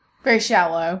 Very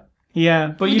shallow.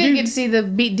 Yeah, but you didn't get to see the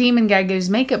demon guy get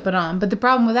his makeup put on. But the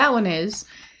problem with that one is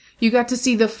you got to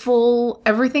see the full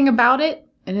everything about it,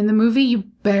 and in the movie you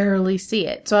barely see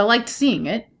it. So I liked seeing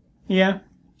it. Yeah.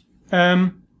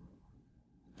 And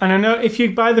I know if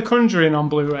you buy The Conjuring on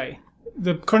Blu-ray,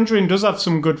 The Conjuring does have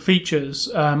some good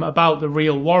features about the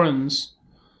real Warrens,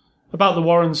 about the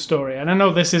Warren story. And I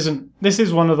know this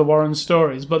is one of the Warren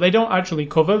stories, but they don't actually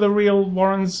cover the real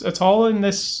Warrens at all in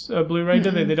this Blu-ray, do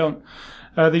they? They don't.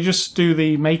 They just do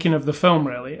the making of the film,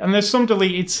 really. And there's some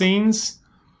deleted scenes.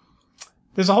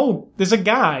 There's a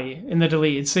guy in the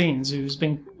deleted scenes who's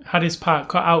had his part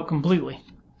cut out completely.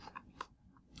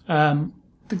 The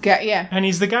guy, yeah. And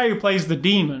he's the guy who plays the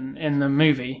demon in the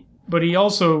movie. But he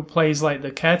also plays, like,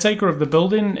 the caretaker of the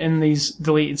building in these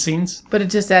deleted scenes. But it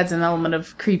just adds an element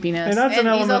of creepiness. It adds an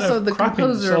element of he's also the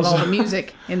composer of all the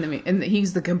music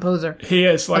he's the composer. He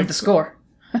is, like, of the score.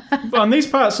 But on these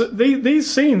parts, these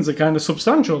scenes are kind of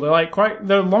substantial.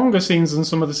 They're longer scenes than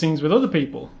some of the scenes with other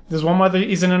people. There's one where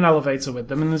he's in an elevator with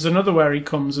them, and there's another where he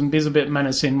comes and is a bit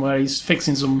menacing, where he's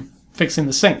fixing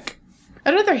the sink.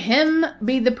 I'd rather him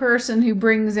be the person who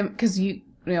brings him, because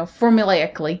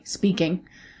formulaically speaking,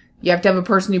 you have to have a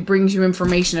person who brings you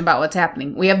information about what's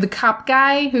happening. We have the cop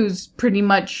guy who's pretty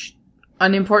much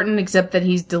unimportant, except that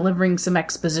he's delivering some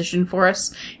exposition for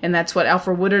us, and that's what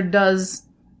Alfred Woodard does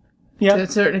to a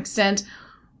certain extent.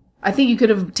 I think you could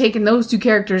have taken those two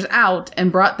characters out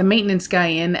and brought the maintenance guy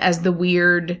in as the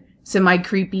weird,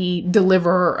 semi-creepy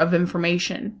deliverer of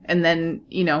information, and then,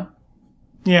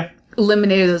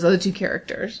 eliminated those other two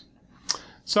characters.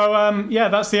 So,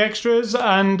 that's the extras,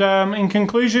 and in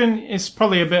conclusion, it's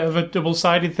probably a bit of a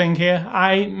double-sided thing here.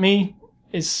 I've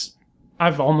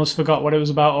almost forgot what it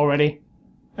was about already.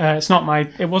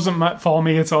 It wasn't for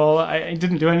me at all. It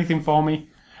didn't do anything for me.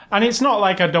 And it's not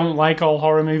like I don't like all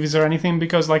horror movies or anything,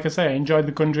 because, like I say, I enjoyed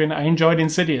The Conjuring, I enjoyed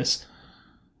Insidious.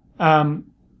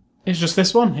 It's just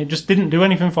this one. It just didn't do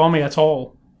anything for me at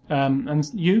all. And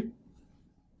you?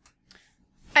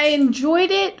 I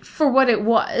enjoyed it for what it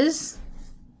was.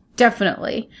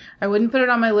 Definitely. I wouldn't put it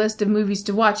on my list of movies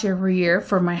to watch every year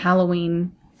for my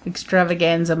Halloween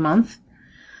extravaganza month.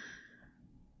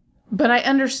 But I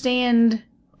understand...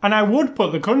 And I would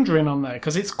put The Conjuring on there,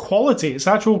 because it's quality. It's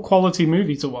actual quality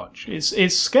movie to watch.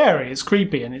 It's scary, it's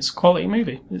creepy, and it's a quality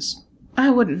movie. I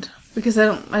wouldn't, because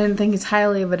I didn't think as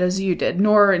highly of it as you did,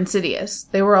 nor Insidious.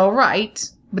 They were all right,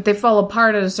 but they fall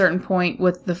apart at a certain point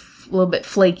with the little bit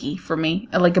flaky for me.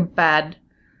 Like a bad...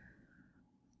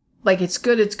 Like, it's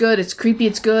good, it's creepy,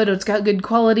 it's good, it's got good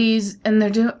qualities, and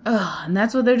they're doing... and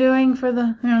that's what they're doing for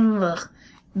the...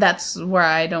 That's where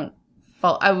I don't...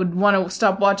 I would want to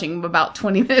stop watching about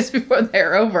 20 minutes before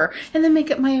they're over, and then make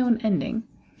it my own ending.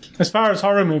 As far as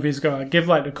horror movies go, I'd give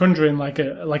The Conjuring like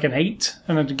an 8,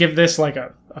 and I'd give this like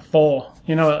a 4.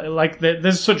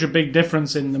 There's such a big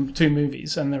difference in the two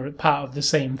movies, and they're part of the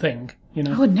same thing.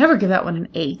 I would never give that one an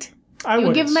 8. You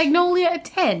would give Magnolia a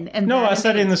 10, and no, I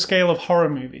said in the scale of horror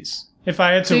movies. If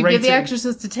I had to rate give The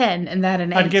Exorcist a 10, and that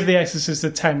an 8. I'd give The Exorcist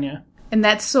a 10, yeah. And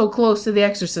that's so close to The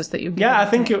Exorcist that you give it I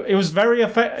think it was very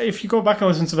effective. If you go back and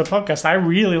listen to the podcast, I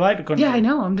really liked The Conjuring. Yeah, I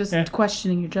know. I'm just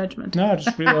questioning your judgment. No, I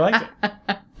just really liked it.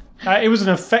 It was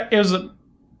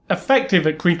effective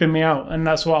at creeping me out, and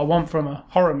that's what I want from a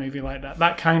horror movie like that.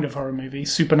 That kind of horror movie,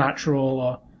 supernatural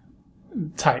or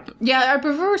type. Yeah, I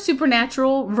prefer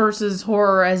supernatural versus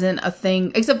horror as in a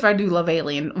thing, except I do love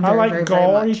Alien very, I like very, gory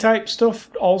very much. Type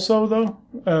stuff also, though,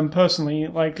 personally.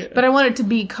 But I want it to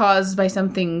be caused by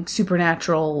something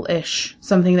supernatural-ish,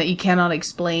 something that you cannot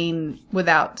explain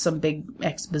without some big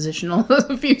expositional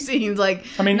a few scenes.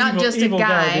 Not just Evil a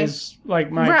guy. Dead is my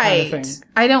kind of thing.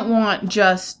 I don't want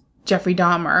just Jeffrey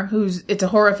Dahmer, it's a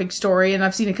horrific story, and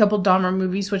I've seen a couple Dahmer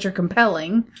movies which are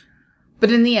compelling.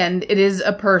 But in the end, it is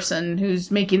a person who's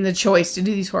making the choice to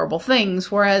do these horrible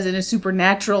things, whereas in a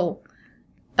supernatural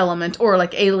element, or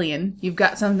like Alien, you've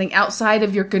got something outside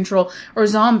of your control, or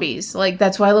zombies.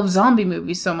 That's why I love zombie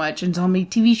movies so much, and zombie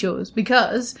TV shows,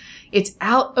 because it's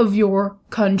out of your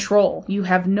control. You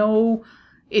have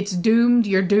it's doomed,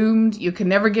 you're doomed, you can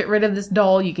never get rid of this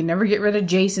doll, you can never get rid of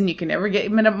Jason, you can never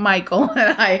get rid of Michael,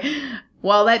 and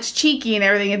while that's cheeky and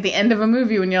everything at the end of a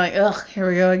movie when you're like, ugh, here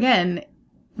we go again,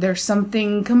 there's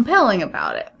something compelling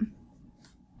about it.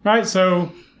 Right,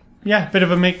 so, bit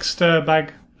of a mixed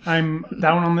bag. I'm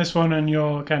down on this one, and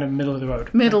you're kind of middle of the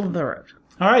road. Middle of the road.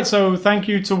 All right, so thank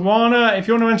you to Warner. If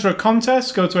you want to enter a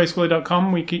contest, go to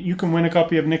ascully.com. You can win a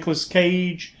copy of Nicolas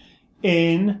Cage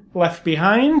in Left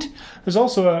Behind. We'll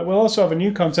also have a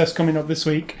new contest coming up this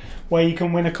week where you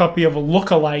can win a copy of a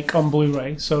Lookalike on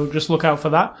Blu-ray, so just look out for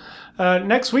that.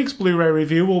 Next week's Blu-ray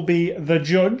review will be The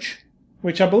Judge,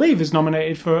 which I believe is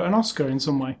nominated for an Oscar in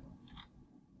some way.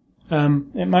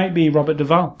 It might be Robert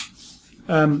Duvall.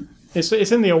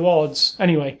 It's in the awards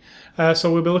anyway.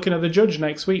 So we'll be looking at The Judge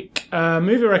next week.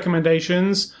 Movie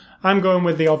recommendations. I'm going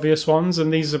with the obvious ones,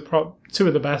 and these are two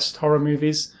of the best horror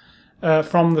movies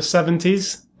from the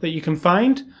 70s that you can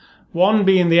find. One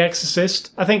being The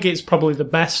Exorcist. I think it's probably the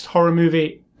best horror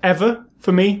movie ever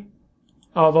for me,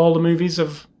 out of all the movies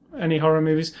of any horror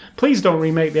movies. Please don't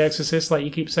remake The Exorcist like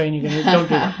you keep saying you're going to. Don't do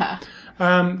that.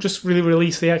 Just really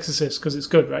release The Exorcist because it's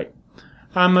good, right?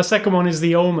 My second one is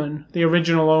The Omen, the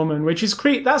original Omen, which is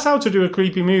that's how to do a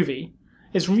creepy movie.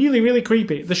 It's really, really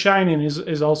creepy. The Shining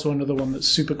is also another one that's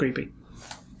super creepy.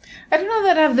 I don't know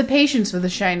that I have the patience for The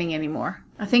Shining anymore.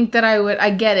 I think that I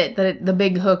get it, that the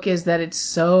big hook is that it's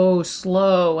so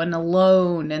slow and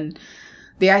alone, and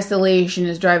the isolation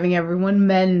is driving everyone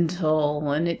mental,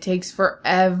 and it takes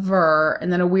forever,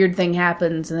 and then a weird thing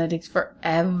happens, and it takes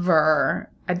forever.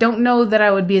 I don't know that I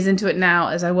would be as into it now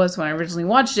as I was when I originally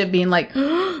watched it, being like,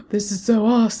 oh, this is so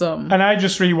awesome. And I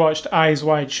just rewatched Eyes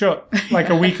Wide Shut like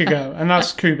a week ago, and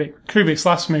that's Kubrick's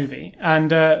last movie, and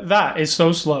that is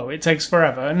so slow. It takes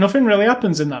forever, and nothing really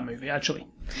happens in that movie, actually.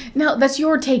 No, that's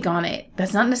your take on it.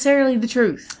 That's not necessarily the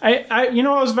truth. I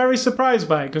was very surprised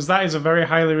by it, because that is a very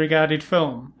highly regarded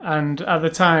film. And at the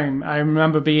time, I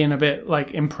remember being a bit,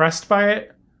 impressed by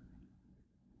it.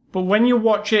 But when you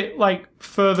watch it,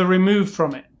 further removed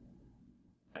from it,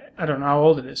 I don't know how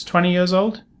old it is, 20 years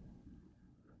old?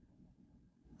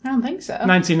 I don't think so.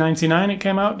 1999 it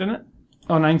came out, didn't it?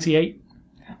 Or 98?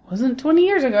 It wasn't 20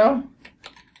 years ago.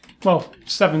 Well,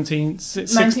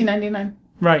 1999.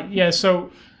 Right, yeah,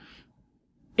 so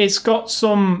it's got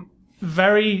some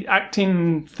very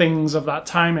acting things of that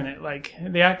time in it.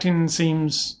 The acting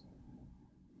seems...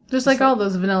 Just all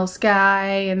those Vanilla Sky,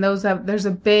 and there's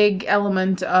a big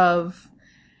element of...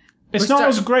 It's not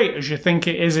as great as you think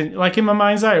it is. In my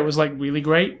mind's eye, it was, really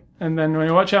great. And then when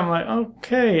you watch it, I'm like,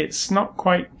 okay, it's not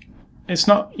quite... It's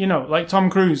not, Tom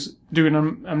Cruise doing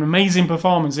an amazing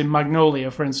performance in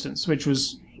Magnolia, for instance, which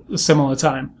was a similar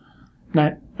time.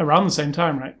 Around the same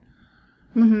time, right?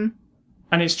 Mm-hmm.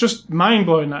 And it's just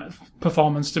mind-blowing, that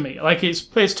performance to me.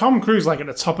 It's Tom Cruise, at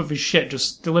the top of his shit,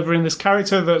 just delivering this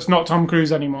character that's not Tom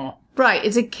Cruise anymore. Right,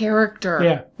 it's a character.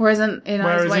 Yeah. Whereas in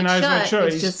Eyes Wide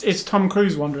Shut, it's Tom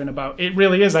Cruise wandering about. It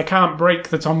really is. I can't break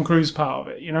the Tom Cruise part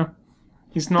of it,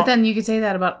 He's not... But then you could say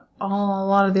that about a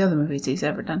lot of the other movies he's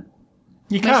ever done.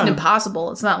 You Mission can.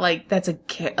 Impossible. It's not like that's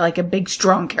a big,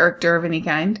 strong character of any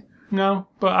kind. No,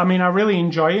 but I really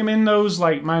enjoy him in those,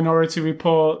 Minority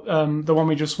Report, the one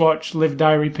we just watched, Live,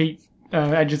 Die, Repeat,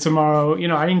 Edge of Tomorrow.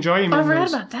 I enjoy him in I forgot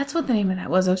those. about that's what the name of that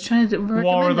was. I was trying to recommend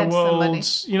War of the that to somebody.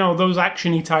 Worlds, those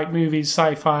action-y type movies,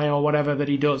 sci-fi or whatever that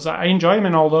he does. I enjoy him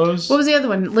in all those. What was the other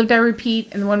one? Live, Die, Repeat,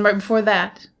 and the one right before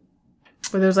that,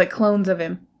 where there was clones of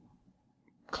him.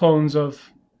 Clones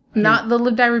of... Not the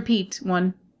Live, Die, Repeat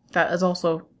one. That is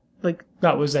also,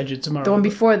 That was Edge of Tomorrow. The one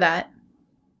before that.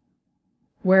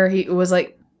 Where he was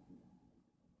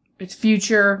it's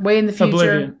future, way in the future.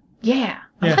 Oblivion. Yeah,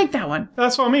 I like that one.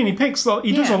 That's what I mean. He does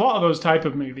a lot of those type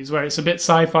of movies where it's a bit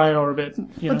sci-fi or a bit,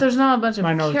 But there's not a bunch of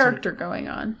minority. character going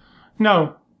on.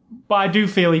 No, but I do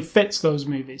feel he fits those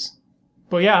movies.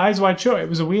 But yeah, Eyes Wide Shut, it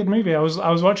was a weird movie. I was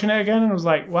watching it again and I was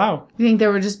like, wow. You think they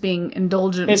were just being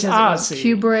indulgent It's because it was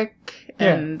artsy. Kubrick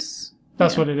and...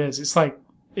 That's what it is. It's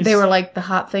they were the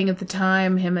hot thing at the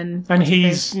time, him and... And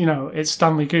he's, it's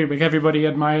Stanley Kubrick. Everybody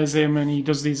admires him, and he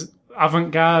does these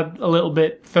avant-garde, a little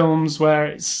bit, films where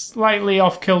it's slightly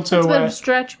off-kilter, It's a bit where of a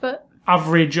stretch, but...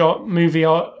 average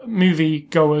movie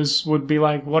goers would be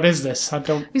like, what is this? I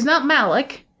don't... He's not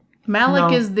Malick.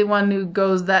 Malick is the one who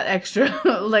goes that extra,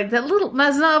 that little...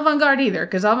 That's not avant-garde either,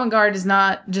 because avant-garde is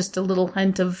not just a little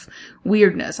hint of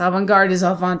weirdness. Avant-garde is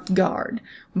avant-garde.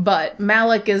 But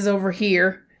Malick is over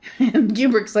here... And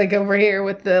Kubrick's over here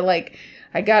with the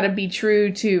I gotta be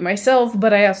true to myself,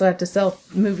 but I also have to sell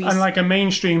movies. And a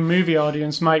mainstream movie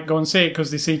audience might go and see it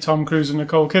because they see Tom Cruise and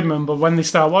Nicole Kidman, but when they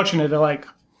start watching it, they're like,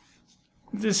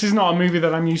 this is not a movie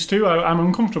that I'm used to. I'm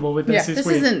uncomfortable with this. Yeah, it's this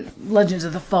weird. isn't Legends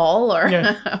of the Fall or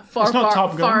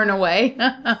Far and Away.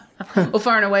 Well,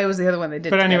 Far and Away was the other one they did.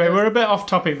 But anyway, together. we're a bit off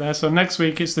topic there. So next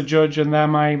week it's The Judge, and they're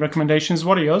my recommendations.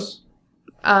 What are yours?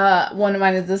 One of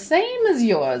mine is the same as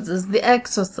yours, is The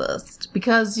Exorcist,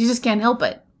 because you just can't help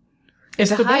it.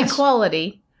 It's a high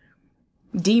quality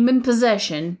demon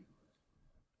possession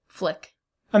flick.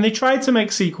 And they tried to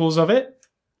make sequels of it.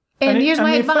 And here's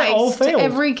my they all advice to failed.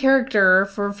 every character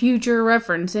for future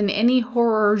reference in any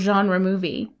horror genre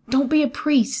movie. Don't be a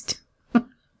priest.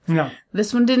 No.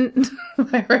 This one didn't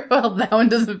very well. That one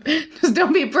doesn't. Just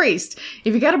don't be a priest.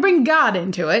 If you got to bring God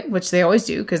into it, which they always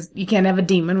do, because you can't have a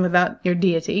demon without your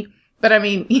deity. But I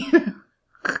mean,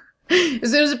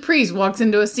 as soon as a priest walks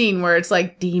into a scene where it's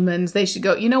demons, they should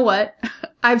go, you know what?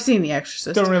 I've seen The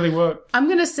Exorcist. Don't really work. I'm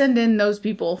going to send in those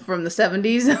people from the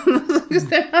 70s.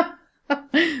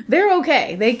 They're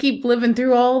okay. They keep living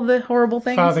through all the horrible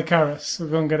things. Father Karras. We'll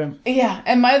go and get him. Yeah.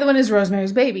 And my other one is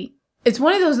Rosemary's Baby. It's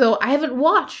one of those, though, I haven't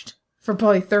watched for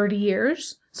probably 30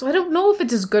 years. So I don't know if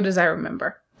it's as good as I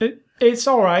remember. It's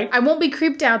all right. I won't be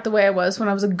creeped out the way I was when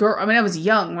I was a girl. I mean, I was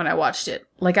young when I watched it.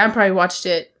 I probably watched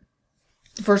it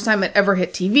the first time it ever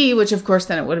hit TV, which, of course,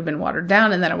 then it would have been watered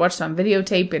down. And then I watched it on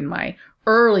videotape in my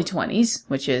early 20s,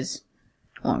 which is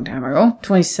a long time ago,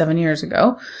 27 years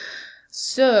ago.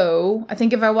 So I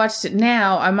think if I watched it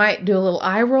now, I might do a little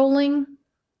eye rolling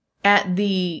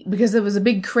because there was a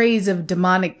big craze of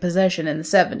demonic possession in the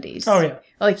 70s. Oh,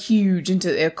 yeah. Huge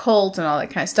into the occult and all that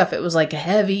kind of stuff. It was a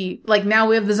heavy, now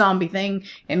we have the zombie thing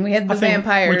and we had the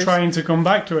vampires. We're trying to come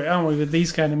back to it, aren't we, with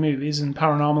these kind of movies and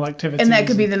paranormal activities. And that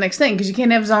could be the next thing, because you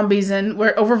can't have zombies and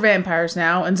we're over vampires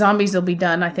now, and zombies will be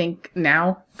done, I think,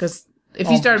 now, because If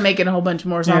you started making a whole bunch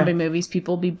more zombie movies,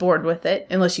 people would be bored with it,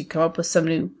 unless you come up with some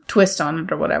new twist on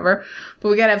it or whatever. But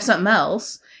we gotta have something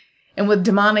else. And with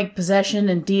demonic possession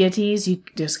and deities, you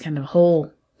just kind of a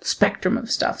whole spectrum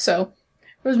of stuff. So,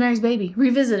 Rosemary's Baby,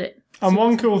 revisit it. And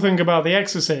one cool thing about The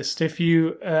Exorcist, if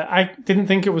you, I didn't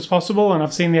think it was possible, and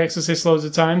I've seen The Exorcist loads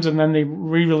of times, and then they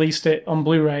re-released it on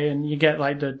Blu-ray, and you get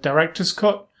like the director's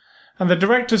cut. And the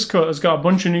director's cut has got a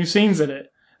bunch of new scenes in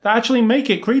it that actually make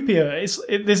it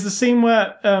creepier. There's the scene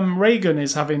where Reagan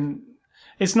is having...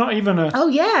 It's not even a... Oh,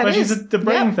 yeah, it is. The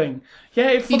brain thing.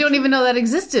 Yeah, you don't even know that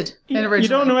existed originally. You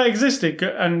don't know it existed,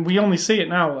 and we only see it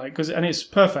now, and it's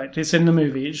perfect. It's in the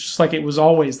movie. It's just like it was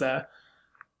always there.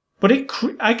 But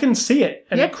I can see it,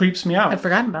 and it creeps me out. I'd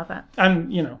forgotten about that.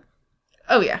 And,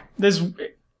 Oh, yeah.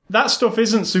 That stuff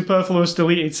isn't superfluous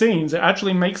deleted scenes. It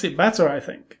actually makes it better, I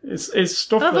think. It's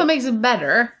stuff I don't know if it makes it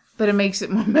better, but it makes it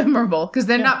more memorable, because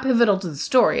they're not pivotal to the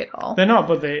story at all. They're not,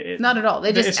 but not at all.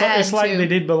 They just add it's like they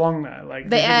did belong there. Like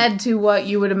they add to what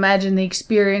you would imagine the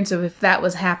experience of if that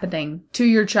was happening to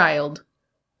your child.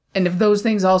 And if those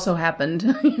things also happened,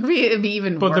 it'd be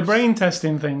even worse. But the brain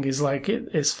testing thing is like,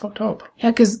 it's fucked up.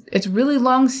 Yeah, because it's really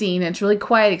long scene, and it's really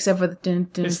quiet except for the...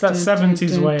 It's that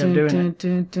 70s way of doing it.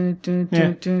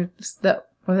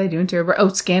 What are they doing to her? Oh,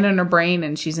 scanning her brain,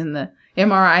 and she's in the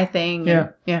MRI thing.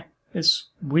 Yeah. It's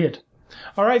weird.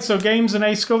 All right, so games and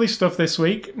A Scully stuff this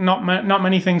week. Not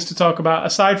many things to talk about,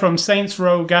 aside from Saints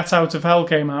Row Gat Out of Hell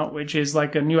came out, which is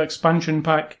like a new expansion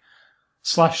pack /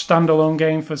 standalone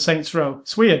game for Saints Row.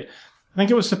 It's weird. I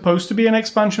think it was supposed to be an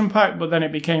expansion pack, but then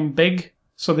it became big,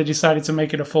 so they decided to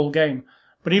make it a full game.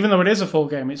 But even though it is a full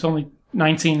game, it's only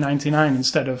 $19.99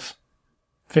 instead of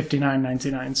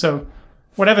 $59.99. So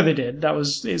whatever they did,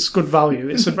 it's good value.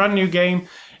 It's a brand new game.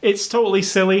 It's totally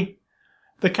silly.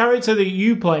 The character that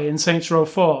you play in Saints Row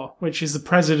 4, which is the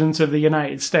President of the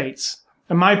United States,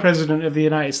 and my President of the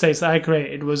United States that I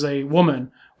created was a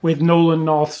woman with Nolan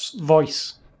North's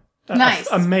voice. Nice.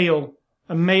 A male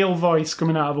voice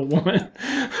coming out of a woman.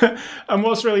 And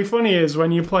what's really funny is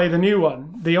when you play the new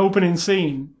one, the opening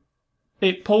scene,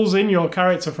 it pulls in your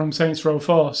character from Saints Row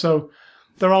 4. So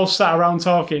they're all sat around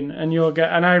talking, and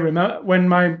and I remember when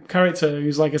my character,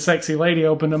 who's like a sexy lady,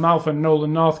 opened her mouth and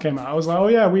Nolan North came out, I was like, oh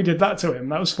yeah, we did that to him.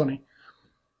 That was funny.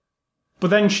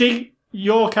 But then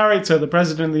your character, the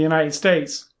President of the United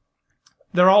States,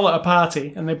 they're all at a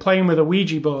party, and they're playing with a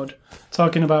Ouija board,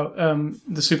 talking about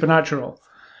the supernatural.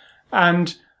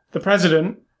 And the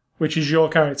President, which is your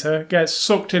character, gets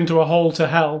sucked into a hole to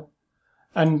hell,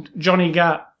 and Johnny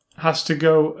Gat has to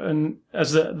go, and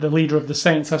as the leader of the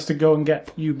Saints, has to go and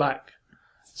get you back.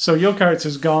 So your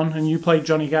character's gone, and you play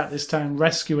Johnny Gat this time,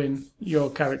 rescuing your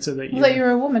character that you... Well,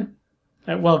 you're a woman.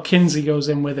 Well, Kinsey goes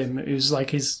in with him, who's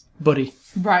like his buddy.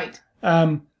 Right.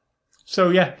 So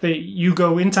yeah, you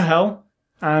go into hell,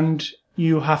 and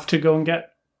you have to go and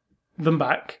get them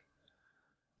back.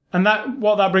 And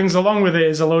what that brings along with it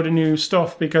is a load of new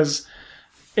stuff, because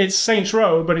it's Saints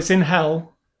Row, but it's in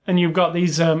hell, and you've got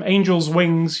these angel's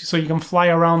wings, so you can fly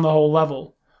around the whole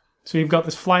level. So you've got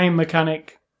this flying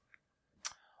mechanic.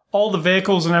 All the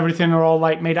vehicles and everything are all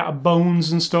like made out of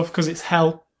bones and stuff, because it's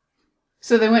hell.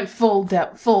 So they went full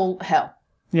hell.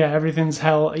 Yeah, everything's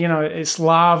hell. It's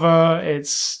lava,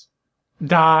 it's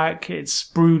dark, it's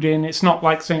brooding. It's not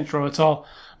like Saints Row at all.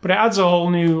 But it adds a whole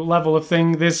new level of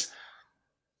thing. There's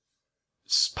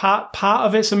part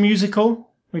of it's a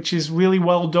musical, which is really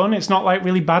well done. It's not like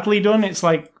really badly done. It's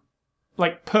like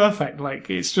perfect. Like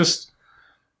it's just,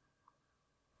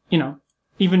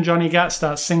 even Johnny Gat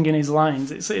starts singing his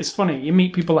lines. It's funny. You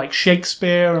meet people like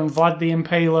Shakespeare and Vlad the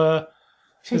Impaler.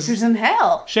 Shakespeare's in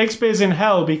hell. Shakespeare's in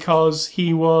hell because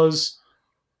he was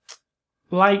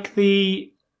like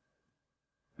they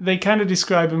kind of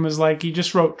describe him as like he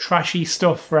just wrote trashy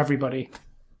stuff for everybody.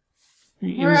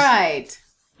 He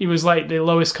was like the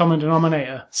lowest common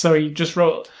denominator. So he just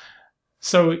wrote...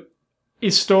 So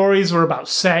his stories were about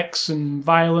sex and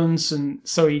violence, and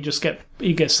so he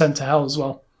gets sent to hell as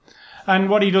well.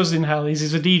 And what he does in hell is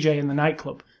he's a DJ in the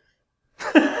nightclub.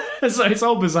 So it's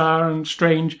all bizarre and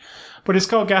strange. But it's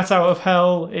called Gat Out of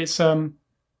Hell. It's I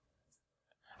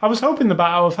was hoping the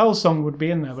Bat Out of Hell song would be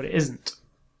in there, but it isn't,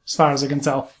 as far as I can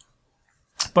tell.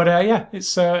 But yeah,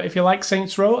 it's if you like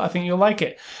Saints Row, I think you'll like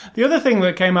it. The other thing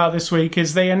that came out this week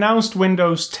is they announced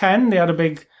Windows 10. They had a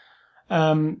big,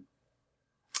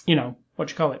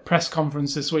 press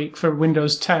conference this week for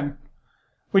Windows 10,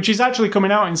 which is actually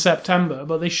coming out in September.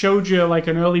 But they showed you like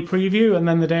an early preview, and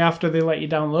then the day after they let you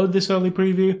download this early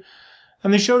preview.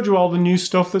 And they showed you all the new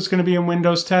stuff that's going to be in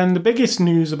Windows 10. The biggest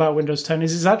news about Windows 10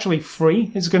 is it's actually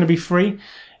free. It's going to be free.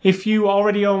 If you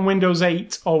already own Windows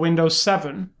 8 or Windows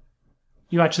 7,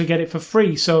 you actually get it for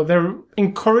free. So they're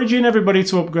encouraging everybody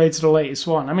to upgrade to the latest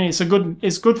one. I mean,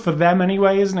 it's good for them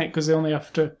anyway, isn't it? Because they only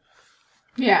have to...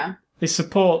 Yeah. They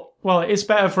support... Well, it's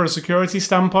better for a security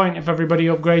standpoint if everybody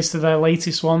upgrades to their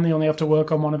latest one. They only have to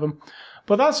work on one of them.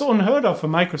 But that's unheard of for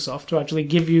Microsoft to actually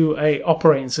give you a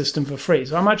operating system for free.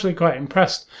 So I'm actually quite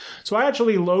impressed. So I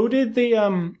actually loaded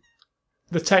the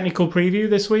technical preview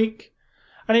this week.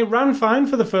 And it ran fine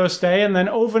for the first day, and then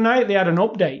overnight they had an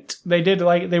update.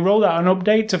 They rolled out an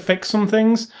update to fix some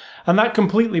things, and that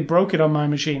completely broke it on my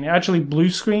machine. It actually blue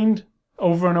screened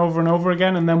over and over and over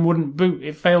again, and then wouldn't boot.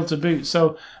 It failed to boot,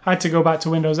 so I had to go back to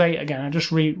Windows 8 again. I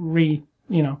just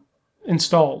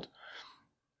installed.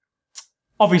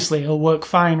 Obviously, it'll work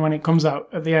fine when it comes out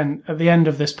at the end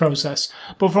of this process.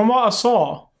 But from what I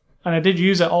saw, and I did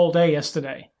use it all day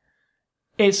yesterday,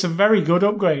 it's a very good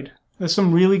upgrade. There's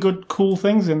some really good, cool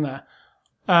things in there.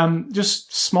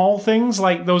 Just small things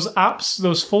like those apps,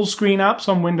 those full screen apps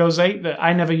on Windows 8 that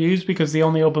I never use because they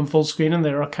only open full screen and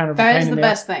they're kind of a pain in the ass. That is the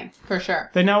best thing, for sure.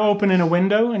 They now open in a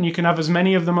window and you can have as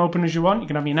many of them open as you want. You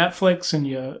can have your Netflix and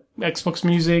your Xbox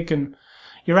Music and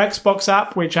your Xbox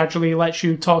app, which actually lets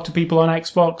you talk to people on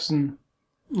Xbox and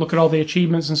look at all the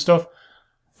achievements and stuff.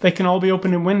 They can all be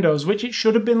open in Windows, which it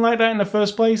should have been like that in the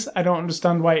first place. I don't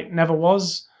understand why it never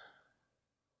was.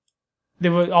 They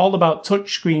were all about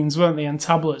touch screens, weren't they, and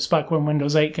tablets back when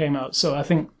Windows 8 came out. So I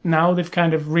think now they've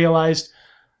kind of realized,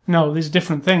 no, there's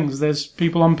different things. There's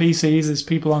people on PCs, there's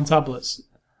people on tablets.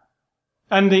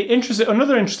 And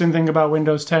another interesting thing about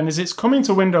Windows 10 is it's coming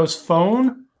to Windows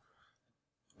Phone.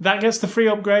 That gets the free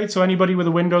upgrade, so anybody with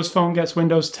a Windows Phone gets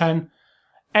Windows 10.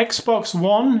 Xbox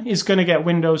One is going to get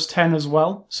Windows 10 as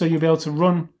well, so you'll be able to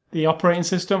run the operating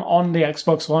system on the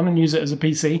Xbox One and use it as a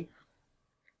PC.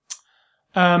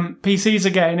 PCs are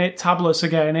getting it, tablets are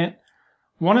getting it.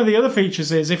 One of the other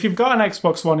features is if you've got an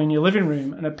Xbox One in your living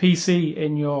room and a PC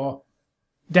in your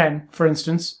den, for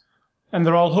instance, and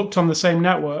they're all hooked on the same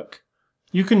network,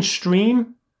 you can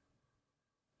stream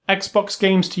Xbox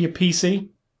games to your PC.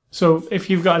 So if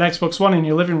you've got an Xbox One in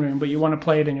your living room but you want to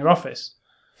play it in your office,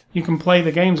 you can play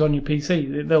the games on your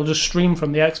PC. They'll just stream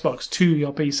from the Xbox to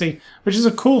your PC, which is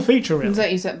a cool feature,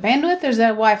 really. Is that bandwidth or is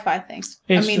that a Wi-Fi thing?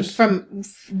 From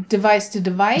device to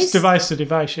device? It's device to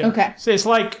device, yeah. Okay. So it's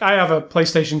like I have a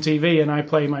PlayStation TV and I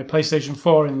play my PlayStation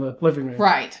 4 in the living room.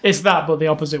 Right. It's that, but the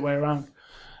opposite way around.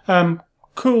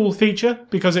 Cool feature,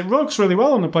 because it works really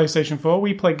well on the PlayStation 4.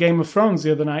 We played Game of Thrones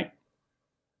the other night,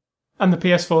 and the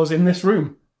PS4 is in this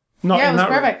room. Not in that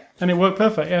room. Perfect. And it worked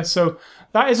perfect, yeah. So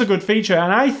that is a good feature.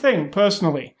 And I think,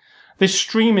 personally, this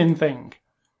streaming thing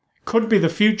could be the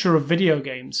future of video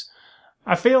games.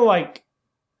 I feel like,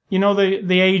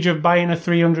 the age of buying a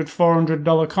 $300,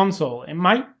 $400 console, it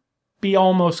might be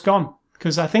almost gone.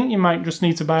 Because I think you might just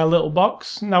need to buy a little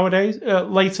box nowadays,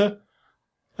 later,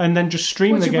 and then just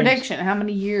stream the games. What's your prediction? How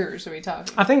many years are we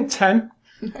talking? I think 10.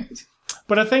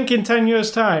 But I think in 10 years'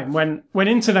 time, when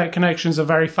internet connections are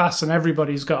very fast and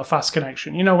everybody's got a fast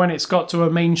connection, when it's got to a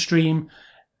mainstream,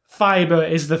 fiber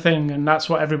is the thing and that's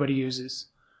what everybody uses.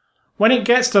 When it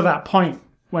gets to that point,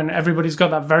 when everybody's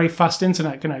got that very fast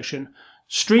internet connection,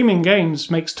 streaming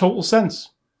games makes total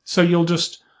sense. So you'll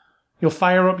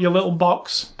fire up your little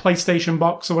box, PlayStation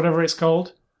box or whatever it's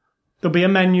called. There'll be a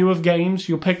menu of games,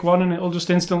 you'll pick one and it'll just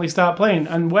instantly start playing.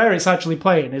 And where it's actually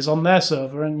playing is on their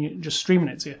server and you're just streaming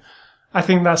it to you. I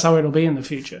think that's how it'll be in the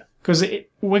future. Because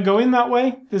we're going that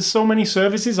way. There's so many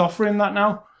services offering that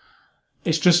now.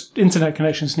 It's just internet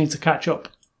connections need to catch up.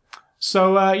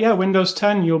 So, Windows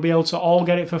 10, you'll be able to all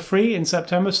get it for free in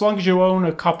September, as long as you own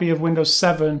a copy of Windows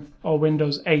 7 or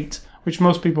Windows 8, which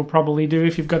most people probably do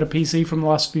if you've got a PC from the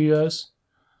last few years.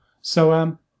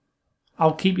 So,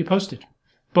 I'll keep you posted.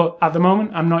 But at the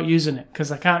moment, I'm not using it because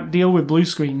I can't deal with blue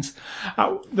screens.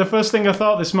 The first thing I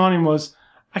thought this morning was,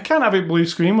 I can't have it blue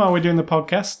screen while we're doing the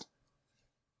podcast.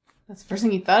 That's the first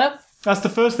thing you thought of? That's the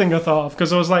first thing I thought of,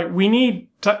 because I was like,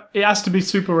 it has to be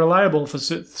super reliable for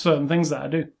certain things that I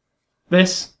do.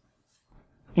 This,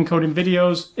 encoding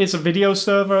videos, it's a video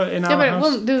server in our house. Yeah, but it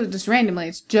won't do it just randomly.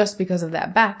 It's just because of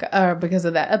that because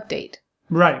of that update.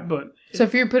 Right, but... So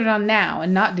if you put it on now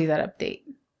and not do that update,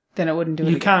 then it wouldn't do it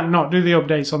again. You can't not do the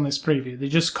updates on this preview. They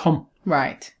just come.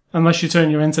 Right. Unless you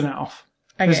turn your internet off.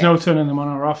 Okay. There's no turning them on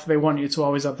or off. They want you to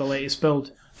always have the latest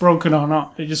build. Broken or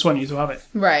not, they just want you to have it.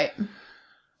 Right.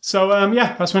 So,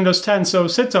 that's Windows 10. So,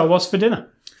 Sito, what's for dinner?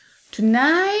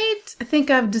 Tonight, I think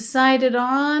I've decided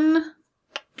on...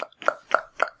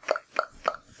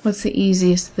 What's the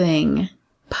easiest thing?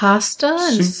 Pasta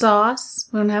and sauce.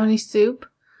 We don't have any soup.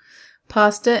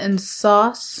 Pasta and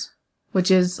sauce, which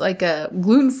is like a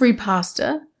gluten-free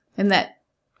pasta. And that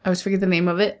I always forget the name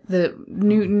of it. The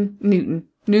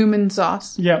Newman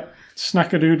sauce. Yep.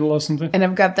 Snackadoodle or something. And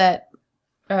I've got that...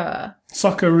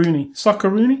 Socceroonie.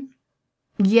 Socceroonie?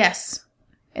 Yes.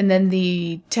 And then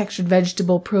the textured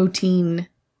vegetable protein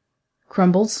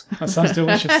crumbles. That sounds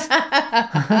delicious.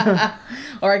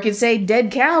 Or I could say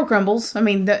dead cow crumbles. I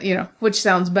mean, which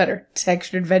sounds better?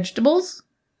 Textured vegetables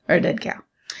or a dead cow?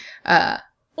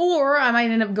 Or I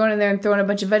might end up going in there and throwing a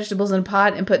bunch of vegetables in a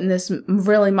pot and putting this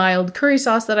really mild curry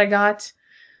sauce that I got.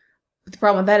 But the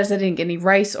problem with that is I didn't get any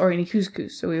rice or any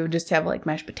couscous, so we would just have like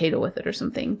mashed potato with it or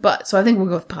something. So I think we'll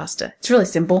go with pasta. It's really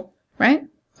simple, right?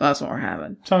 So that's what we're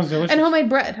having. Sounds delicious. And homemade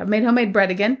bread. I've made homemade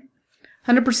bread again.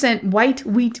 100% white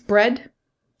wheat bread.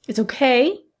 It's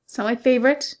okay. It's not my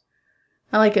favorite.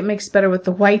 I like it mixed better with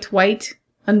the white,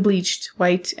 unbleached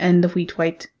white, and the wheat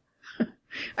white. I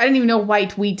didn't even know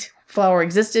white wheat flour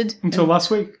existed. Until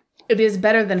last week. It is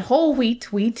better than whole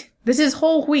wheat. This is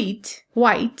whole wheat,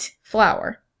 white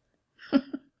flour.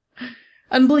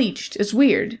 Unbleached. It's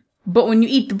weird. But when you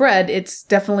eat the bread, it's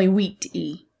definitely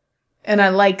wheat-y. And I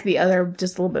like the other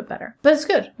just a little bit better. But it's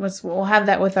good. We'll have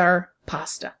that with our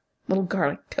pasta. A little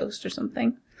garlic toast or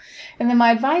something. And then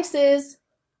my advice is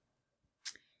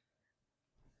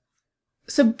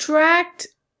subtract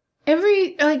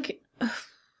I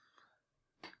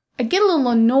get a little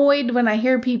annoyed when I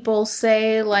hear people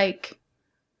say, I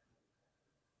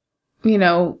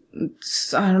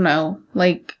don't know,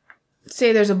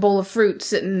 say there's a bowl of fruit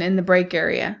sitting in the break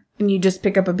area, and you just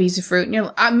pick up a piece of fruit, and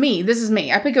you're this is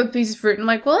me. I pick up a piece of fruit, and I'm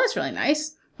like, well, that's really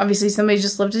nice. Obviously, somebody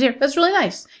just left it here. That's really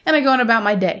nice. And I go on about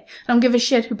my day. I don't give a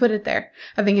shit who put it there.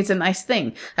 I think it's a nice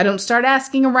thing. I don't start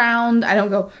asking around. I don't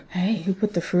go, hey, who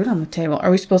put the fruit on the table? Are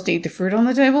we supposed to eat the fruit on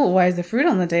the table? Why is the fruit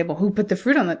on the table? Who put the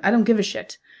fruit on I don't give a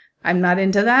shit. I'm not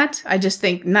into that. I just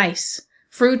think, nice.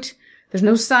 Fruit. There's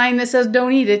no sign that says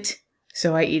don't eat it.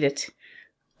 So I eat it.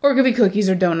 Or it could be cookies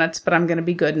or donuts, but I'm going to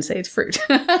be good and say it's fruit.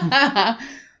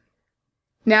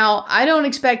 Now, I don't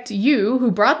expect you,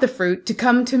 who brought the fruit, to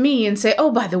come to me and say,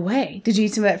 oh, by the way, did you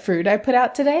eat some of that fruit I put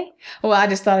out today? Well, I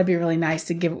just thought it'd be really nice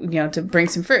to to bring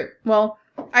some fruit. Well,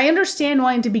 I understand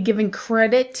wanting to be given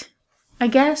credit, I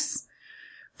guess,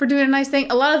 for doing a nice thing.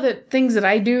 A lot of the things that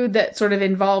I do that sort of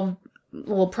involve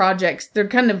little projects,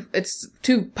 it's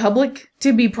too public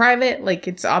to be private.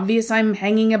 It's obvious I'm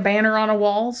hanging a banner on a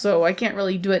wall, so I can't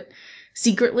really do it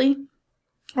secretly.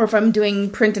 Or if I'm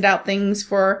doing printed out things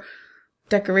for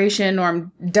decoration, or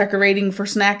I'm decorating for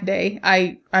snack day,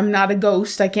 I'm not a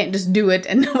ghost. I can't just do it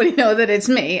and nobody know that it's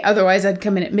me. Otherwise, I'd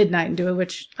come in at midnight and do it,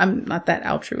 which I'm not that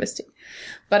altruistic.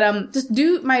 But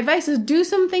my advice is do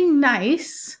something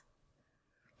nice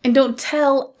and don't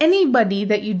tell anybody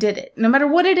that you did it, no matter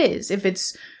what it is. If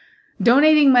it's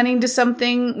donating money to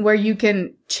something where you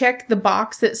can check the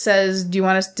box that says, do you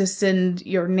want us to send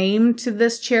your name to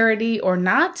this charity or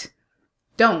not?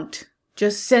 Don't.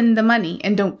 Just send the money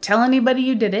and don't tell anybody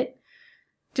you did it.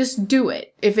 Just do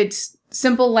it. If it's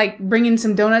simple, like bringing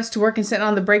some donuts to work and sitting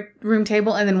on the break room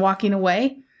table and then walking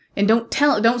away, and don't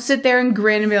sit there and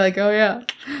grin and be like, oh yeah,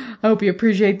 I hope you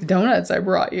appreciate the donuts I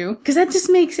brought you. Cause that just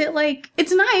makes it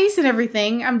it's nice and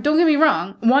everything. Don't get me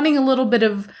wrong. Wanting a little bit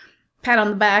of pat on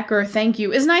the back or a thank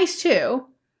you is nice too.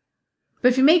 But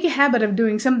if you make a habit of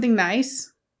doing something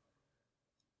nice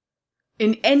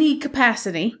in any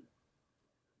capacity,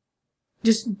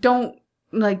 just don't,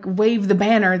 wave the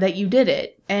banner that you did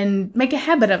it and make a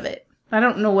habit of it. I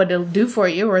don't know what it'll do for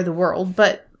you or the world,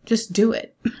 but just do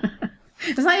it.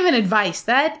 It's not even advice.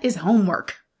 That is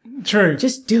homework. True.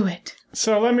 Just do it.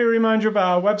 So let me remind you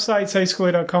about our website,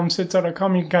 ascully.com,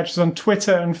 sittalk.com. You can catch us on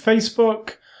Twitter and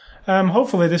Facebook.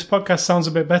 Hopefully this podcast sounds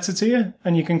a bit better to you,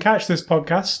 and you can catch this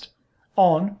podcast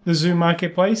on the Zoom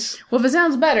Marketplace. Well, if it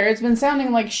sounds better, it's been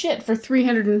sounding like shit for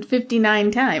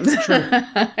 359 times. True.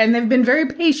 And they've been very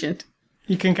patient.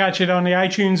 You can catch it on the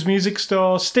iTunes Music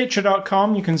Store,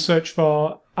 Stitcher.com. You can search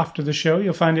for After the Show.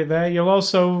 You'll find it there. You'll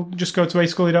also just go to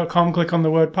ascully.com, click on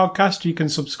the word podcast. You can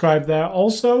subscribe there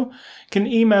also. You can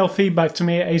email feedback to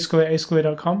me at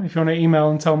ascully@ascully.com. If you want to email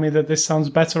and tell me that this sounds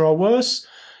better or worse,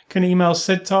 you can email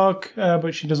Sid Talk,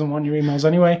 but she doesn't want your emails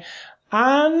anyway.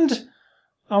 And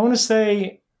I want to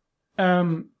say,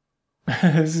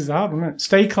 this is hard, isn't it?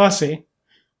 Stay classy.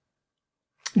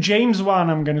 James Wan,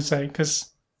 I'm going to say,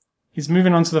 because he's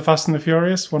moving on to the Fast and the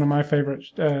Furious, one of my favourite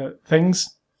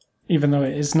things, even though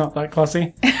it is not that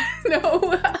classy. No.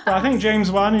 But I think James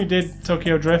Wan, who did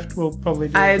Tokyo Drift, will probably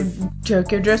do it.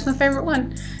 Tokyo Drift's my favourite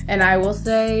one. And I will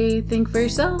say, think for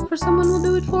yourself, or someone will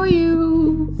do it for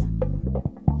you.